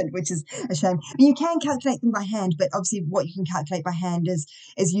 Doesn't, which is a shame. You can calculate them by hand, but obviously what you can calculate by hand is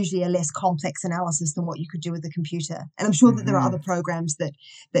usually a less complex analysis than what you could do with a computer. And I'm sure that there are other programs that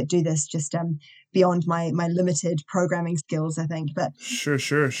do this, just beyond my limited programming skills, I think. But Sure.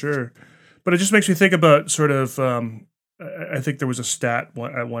 But it just makes me think about sort of, I think there was a stat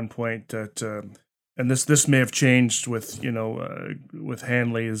at one point that, and this may have changed with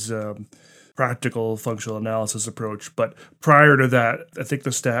Hanley's practical functional analysis approach. But prior to that, I think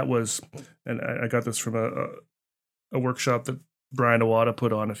the stat was, and I got this from a workshop that Brian Iwata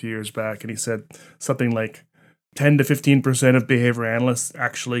put on a few years back, and he said something like 10 to 15% of behavior analysts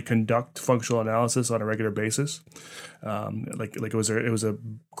actually conduct functional analysis on a regular basis. Like it was a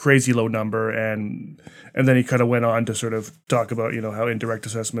crazy low number, and then he kind of went on to sort of talk about how indirect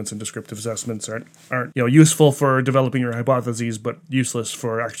assessments and descriptive assessments aren't useful for developing your hypotheses, but useless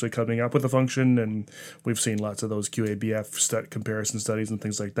for actually coming up with a function. And we've seen lots of those QABF comparison studies and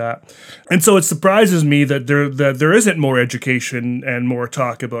things like that. And so it surprises me that there isn't more education and more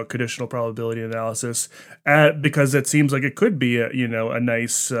talk about conditional probability analysis, because it seems like it could be a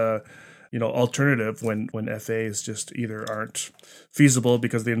nice alternative when FAs just either aren't feasible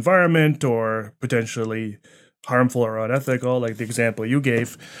because of the environment or potentially harmful or unethical, like the example you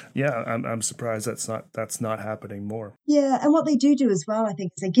gave. Yeah, I'm surprised that's not happening more. Yeah, and what they do as well, I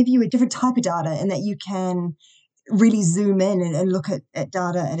think, is they give you a different type of data, and that you can really zoom in and look at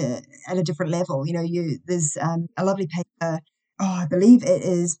data at a different level. There's a lovely paper. I believe it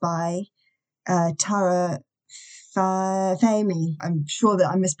is by Tara Fahmy. I'm sure that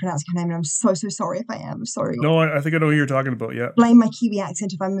I'm mispronouncing her name, and I'm so sorry if I am. I'm sorry. No, I think I know who you're talking about, yeah. Blame my Kiwi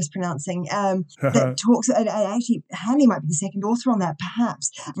accent if I'm mispronouncing. That talks, and actually, Hanley might be the second author on that,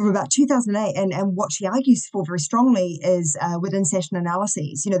 perhaps, from about 2008. And what she argues for very strongly is within session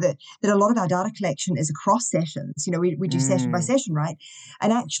analyses, that a lot of our data collection is across sessions. We do session by session, right?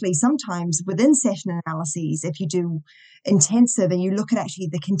 And actually, sometimes within session analyses, if you do intensive and you look at actually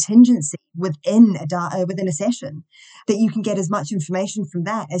the contingency within a session, that you can get as much information from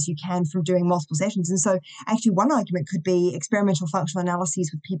that as you can from doing multiple sessions. And so actually one argument could be experimental functional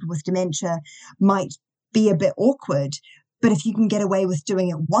analyses with people with dementia might be a bit awkward, but if you can get away with doing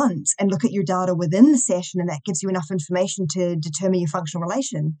it once and look at your data within the session, and that gives you enough information to determine your functional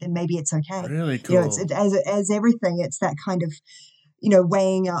relation, then maybe it's okay. Really cool. As everything, it's that kind of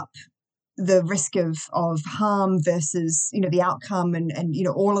weighing up the risk of harm versus the outcome, and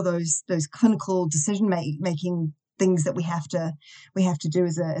all of those clinical decision making things that we have to do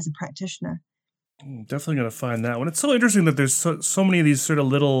as a practitioner. Definitely going to find that one. It's so interesting that there's so many of these sort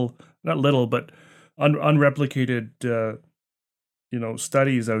of not little, but unreplicated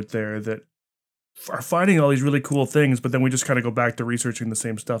studies out there that are finding all these really cool things, but then we just kind of go back to researching the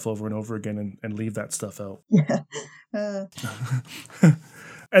same stuff over and over again and leave that stuff out. Yeah.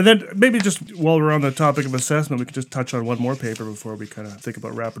 And then maybe just while we're on the topic of assessment, we could just touch on one more paper before we kind of think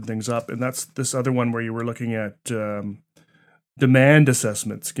about wrapping things up. And that's this other one where you were looking at demand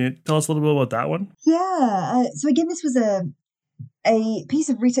assessments. Can you tell us a little bit about that one? Yeah. So again, this was a piece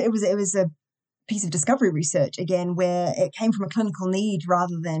of research. It was a piece of discovery research, again, where it came from a clinical need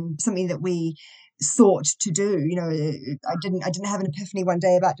rather than something that we sought to do. I didn't have an epiphany one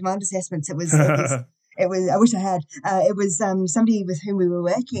day about demand assessments. It was I wish I had. It was somebody with whom we were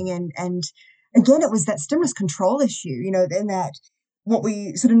working, and again, it was that stimulus control issue, in that what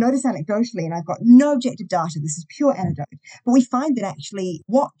we sort of notice anecdotally, and I've got no objective data, this is pure anecdote, but we find that actually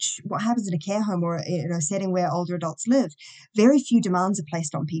watch what happens in a care home or a setting where older adults live. Very few demands are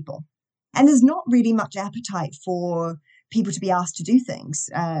placed on people. And there's not really much appetite for people to be asked to do things,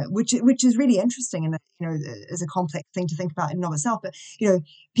 which is really interesting, and is a complex thing to think about in and of itself. But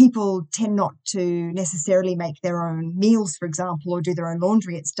people tend not to necessarily make their own meals, for example, or do their own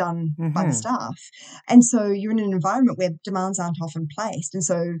laundry. It's done by the staff, and so you're in an environment where demands aren't often placed, and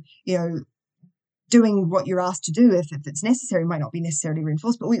so doing what you're asked to do, if it's necessary, might not be necessarily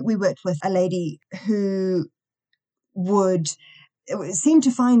reinforced. But we worked with a lady who would seem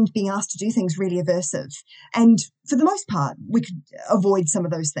to find being asked to do things really aversive. And for the most part, we could avoid some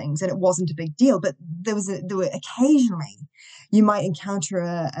of those things and it wasn't a big deal. But there were occasionally you might encounter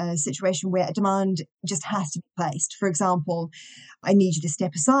a situation where a demand just has to be placed. For example, I need you to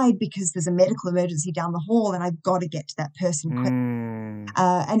step aside because there's a medical emergency down the hall and I've got to get to that person quick.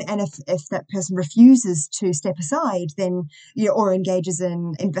 And if that person refuses to step aside, then, or engages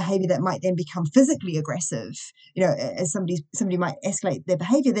in behavior that might then become physically aggressive, as somebody might escalate their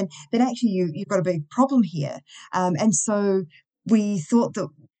behavior, then actually you've got a big problem here. And so we thought that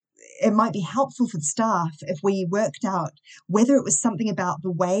it might be helpful for the staff if we worked out whether it was something about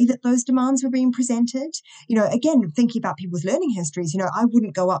the way that those demands were being presented. Again, thinking about people's learning histories, I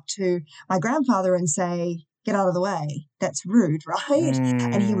wouldn't go up to my grandfather and say, get out of the way. That's rude, right?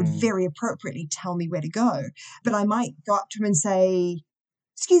 And he would very appropriately tell me where to go. But I might go up to him and say,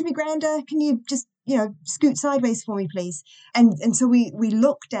 excuse me, Granda, can you just, scoot sideways for me, please? And so we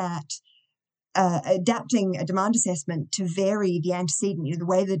looked at adapting a demand assessment to vary the antecedent, the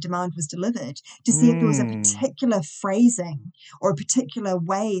way the demand was delivered, to see if there was a particular phrasing or a particular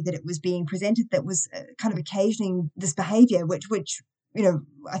way that it was being presented that was kind of occasioning this behavior, which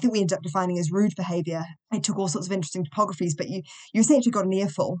I think we ended up defining as rude behavior. It took all sorts of interesting topographies, but you essentially got an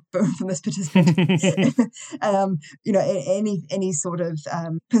earful from this participant. Any sort of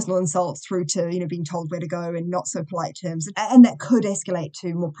personal insults through to, being told where to go in not so polite terms. And that could escalate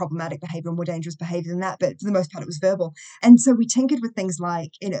to more problematic behavior and more dangerous behavior than that. But for the most part, it was verbal. And so we tinkered with things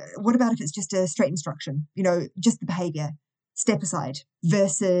like, what about if it's just a straight instruction, just the behavior, step aside,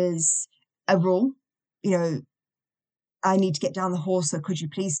 versus a rule, I need to get down the hall, so could you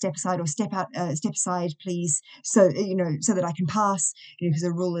please step aside, or step aside, please, so that I can pass, because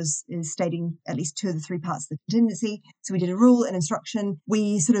a rule is stating at least 2 of the 3 parts of the contingency. So we did a rule, an instruction.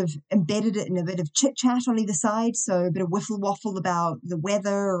 We sort of embedded it in a bit of chit chat on either side, so a bit of whiffle waffle about the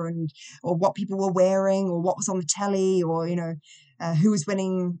weather or what people were wearing, or what was on the telly, or who was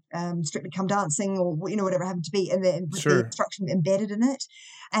winning Strictly Come Dancing, or whatever it happened to be, and then with the instruction embedded in it.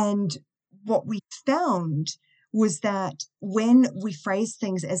 And what we found was that when we phrased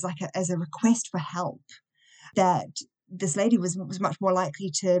things as a request for help, that this lady was much more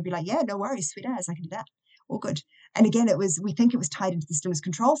likely to be like, yeah, no worries, sweet ass, I can do that, all good. And again, we think it was tied into the stimulus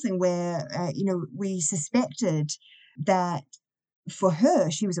control thing where we suspected that for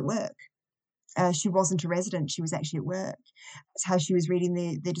her, she was at work. She wasn't a resident, she was actually at work. That's how she was reading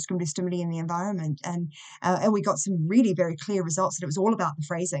the discriminative stimuli in the environment. And we got some really very clear results that it was all about the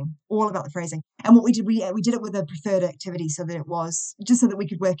phrasing. And what we did, we did it with a preferred activity, so that it was, just so that we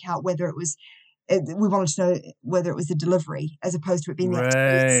could work out whether it was, we wanted to know whether it was the delivery as opposed to it being the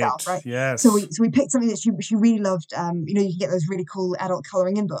activity itself, right? Yes. So we picked something that she really loved. You can get those really cool adult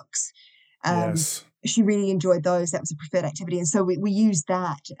colouring in books. Yes. She really enjoyed those. That was a preferred activity. And so we used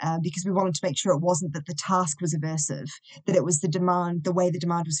that because we wanted to make sure it wasn't that the task was aversive, that it was the way the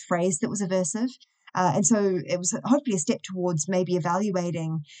demand was phrased that was aversive. And so it was hopefully a step towards maybe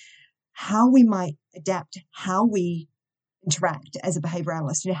evaluating how we might adapt, how we interact as a behavior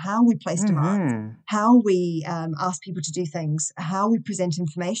analyst, how we place demands, how we ask people to do things, how we present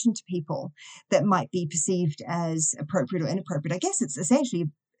information to people that might be perceived as appropriate or inappropriate. I guess it's essentially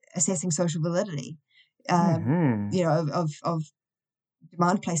assessing social validity. Of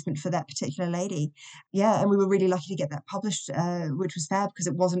demand placement for that particular lady. Yeah, and we were really lucky to get that published, which was fab, because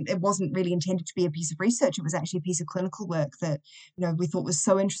it wasn't really intended to be a piece of research. It was actually a piece of clinical work that we thought was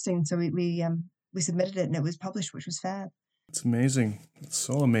so interesting. So we submitted it and it was published, which was fab. It's amazing. It's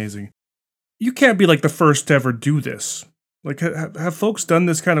so amazing. You can't be like the first to ever do this. Like, have folks done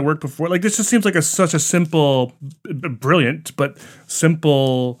this kind of work before? Like, this just seems like such a simple, brilliant, but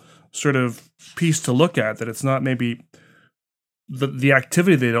simple sort of piece to look at, that it's not maybe the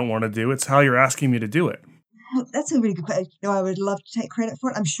activity they don't want to do, it's how you're asking me to do it. Well, that's a really good question. I would love to take credit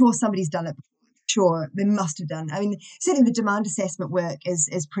for it. I'm sure somebody's done it before. Sure, they must have done. I mean, certainly the demand assessment work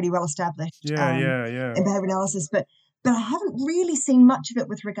is pretty well established in behavior analysis, but I haven't really seen much of it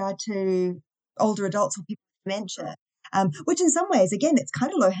with regard to older adults or people with dementia. Which in some ways, again, it's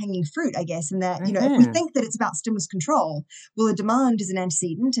kind of low-hanging fruit, I guess, in that, if we think that it's about stimulus control, well, a demand is an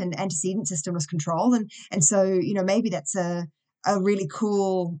antecedent, and antecedents are stimulus control. And so, maybe that's a really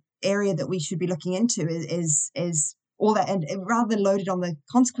cool area that we should be looking into is all that. And rather than loaded on the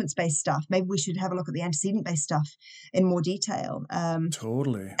consequence-based stuff, maybe we should have a look at the antecedent-based stuff in more detail.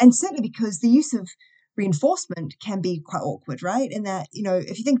 Totally. And certainly because the use of reinforcement can be quite awkward, right? In that,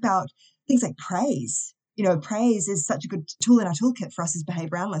 if you think about things like praise, praise is such a good tool in our toolkit for us as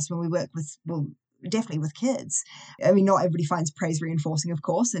behavior analysts when we work with, definitely with kids. I mean, not everybody finds praise reinforcing, of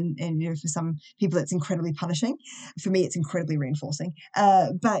course, and for some people it's incredibly punishing. For me, it's incredibly reinforcing.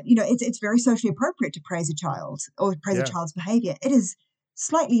 But it's very socially appropriate to praise a child or praise a child's behavior. It is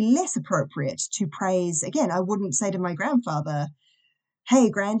slightly less appropriate to praise. Again, I wouldn't say to my grandfather,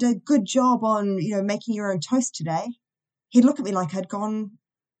 "Hey, Granda, good job on making your own toast today." He'd look at me like I'd gone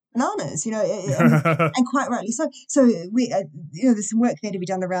bananas, and quite rightly so. So we, there's some work there to be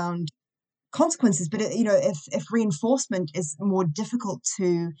done around consequences, but if reinforcement is more difficult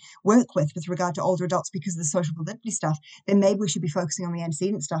to work with regard to older adults because of the social validity stuff, then maybe we should be focusing on the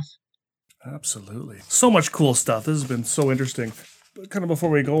antecedent stuff. Absolutely, so much cool stuff. This has been so interesting. Kind of before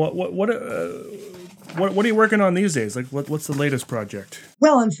we go, what are you working on these days? Like, what's the latest project?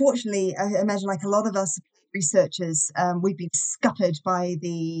 Well, unfortunately, I imagine like a lot of us researchers, we've been scuppered by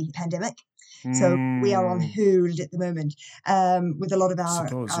the pandemic. So we are on hold at the moment with a lot of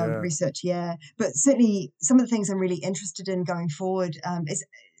our research. Yeah, but certainly some of the things I'm really interested in going forward is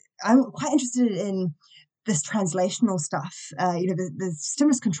I'm quite interested in this translational stuff. The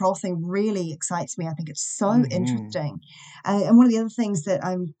stimulus control thing really excites me. I think it's so interesting. And one of the other things that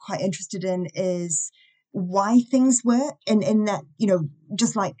I'm quite interested in is why things work, and in that,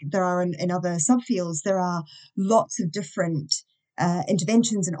 just like there are in other subfields, there are lots of different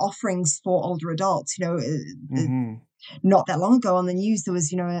interventions and offerings for older adults. Not that long ago on the news, there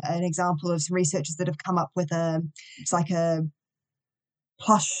was, an example of some researchers that have come up with it's like a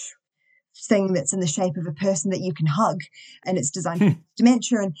plush thing that's in the shape of a person that you can hug, and it's designed for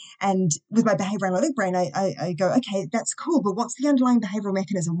dementia. And with my behavioural analytic brain, I go, okay, that's cool, but what's the underlying behavioural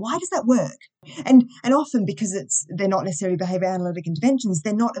mechanism? Why does that work? And often, because they're not necessarily behaviour analytic interventions,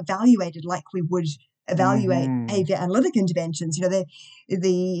 they're not evaluated like we would evaluate behavior analytic interventions.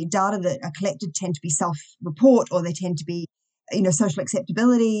 The data that are collected tend to be self-report, or they tend to be social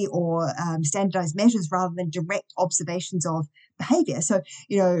acceptability or standardized measures rather than direct observations of behavior. So,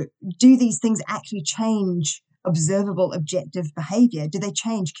 do these things actually change observable objective behavior? Do they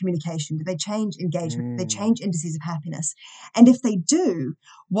change communication? Do they change engagement? Do they change indices of happiness? And if they do,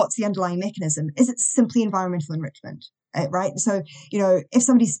 what's the underlying mechanism? Is it simply environmental enrichment? Right? So, if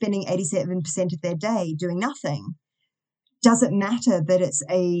somebody's spending 87% of their day doing nothing, does it matter that it's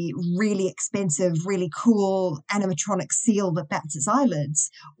a really expensive, really cool animatronic seal that bats its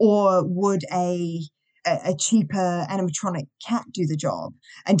eyelids? Or would a cheaper animatronic cat do the job?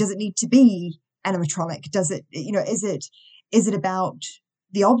 And does it need to be animatronic? Does it, is it about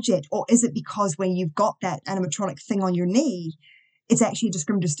the object, or is it because when you've got that animatronic thing on your knee, it's actually a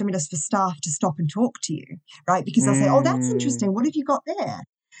discriminative stimulus for staff to stop and talk to you, right? Because they'll say, oh, that's interesting. What have you got there?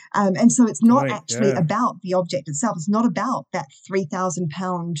 And so it's not actually about the object itself. It's not about that 3,000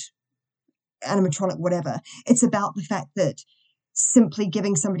 pound animatronic, whatever. It's about the fact that simply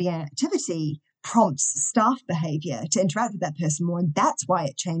giving somebody an activity prompts staff behavior to interact with that person more, and that's why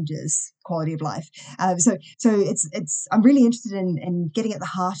it changes quality of life. So it's I'm really interested in getting at the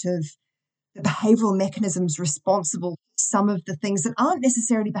heart of the behavioral mechanisms responsible for some of the things that aren't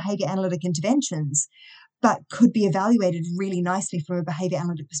necessarily behavior analytic interventions, but could be evaluated really nicely from a behavior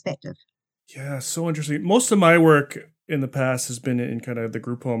analytic perspective. Yeah, so interesting. Most of my work in the past has been in kind of the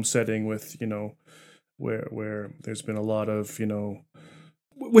group home setting with, where there's been a lot of,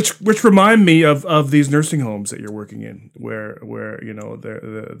 which remind me of these nursing homes that you're working in, where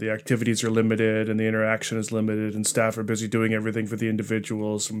the activities are limited and the interaction is limited and staff are busy doing everything for the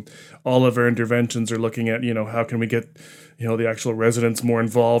individuals. And all of our interventions are looking at, how can we get, the actual residents more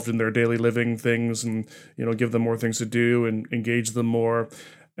involved in their daily living things and, give them more things to do and engage them more.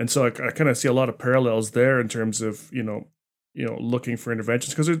 And so I kind of see a lot of parallels there in terms of, looking for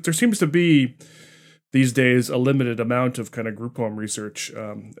interventions, because there seems to be these days a limited amount of kind of group home research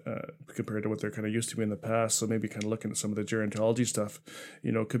compared to what they're kind of used to be in the past. So maybe kind of looking at some of the gerontology stuff,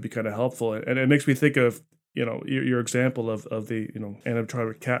 could be kind of helpful. And it makes me think of, your example of the,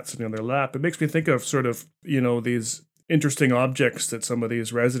 animatronic cat sitting on their lap. It makes me think of sort of, these interesting objects that some of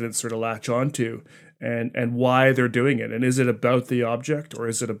these residents sort of latch onto and why they're doing it. And is it about the object, or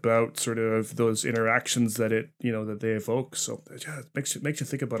is it about sort of those interactions that that they evoke? So yeah, it makes you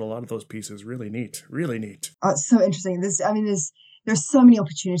think about a lot of those pieces. Really neat. Oh, it's so interesting. There's so many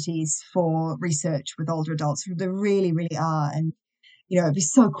opportunities for research with older adults. There really, really are. And it'd be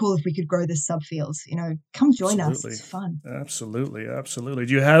so cool if we could grow this subfield. Come join us. It's fun. Absolutely.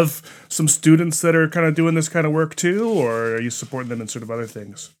 Do you have some students that are kind of doing this kind of work too, or are you supporting them in sort of other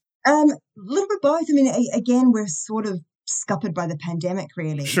things? A little bit both. I mean, again, we're sort of scuppered by the pandemic,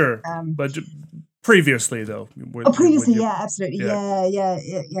 really. Sure, but Previously, though. Previously, yeah, absolutely.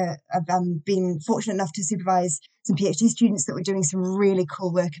 Yeah. I've been fortunate enough to supervise some PhD students that were doing some really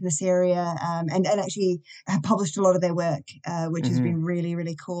cool work in this area, and actually have published a lot of their work, which has been really,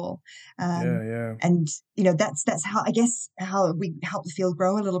 really cool. And that's how, I guess, how we help the field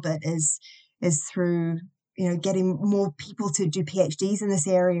grow a little bit is through getting more people to do PhDs in this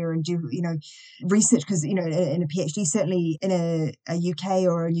area and do research, because in a PhD, certainly in a UK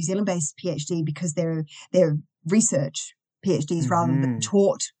or a New Zealand based PhD, because they're research PhDs rather than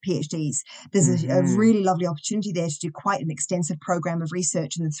taught PhDs. There's a really lovely opportunity there to do quite an extensive program of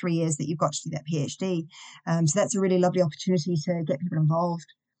research in the 3 years that you've got to do that PhD. So that's a really lovely opportunity to get people involved.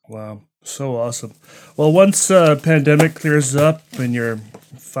 Wow, so awesome. Well, once pandemic clears up and you're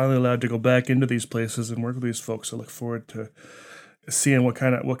finally allowed to go back into these places and work with these folks, I look forward to seeing what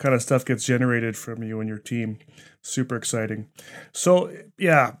kind of stuff gets generated from you and your team. Super exciting. So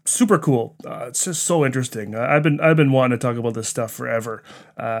yeah, super cool. It's just so interesting. I've been wanting to talk about this stuff forever.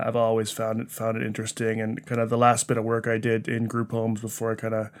 I've always found it interesting, and kind of the last bit of work I did in group homes before I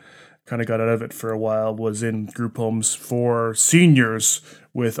kind of got out of it for a while was in group homes for seniors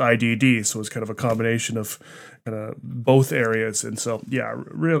with IDD. So it's kind of a combination of kind of both areas. And so, yeah,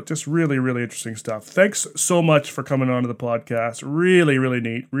 really, really interesting stuff. Thanks so much for coming on to the podcast. Really, really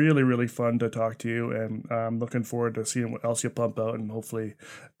neat. Really, really fun to talk to you. And I'm looking forward to seeing what else you pump out and hopefully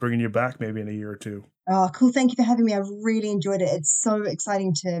bringing you back maybe in a year or two. Oh, cool. Thank you for having me. I've really enjoyed it. It's so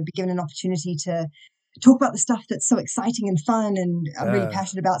exciting to be given an opportunity to talk about the stuff that's so exciting and fun and I'm really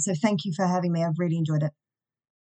passionate about. So thank you for having me. I've really enjoyed it.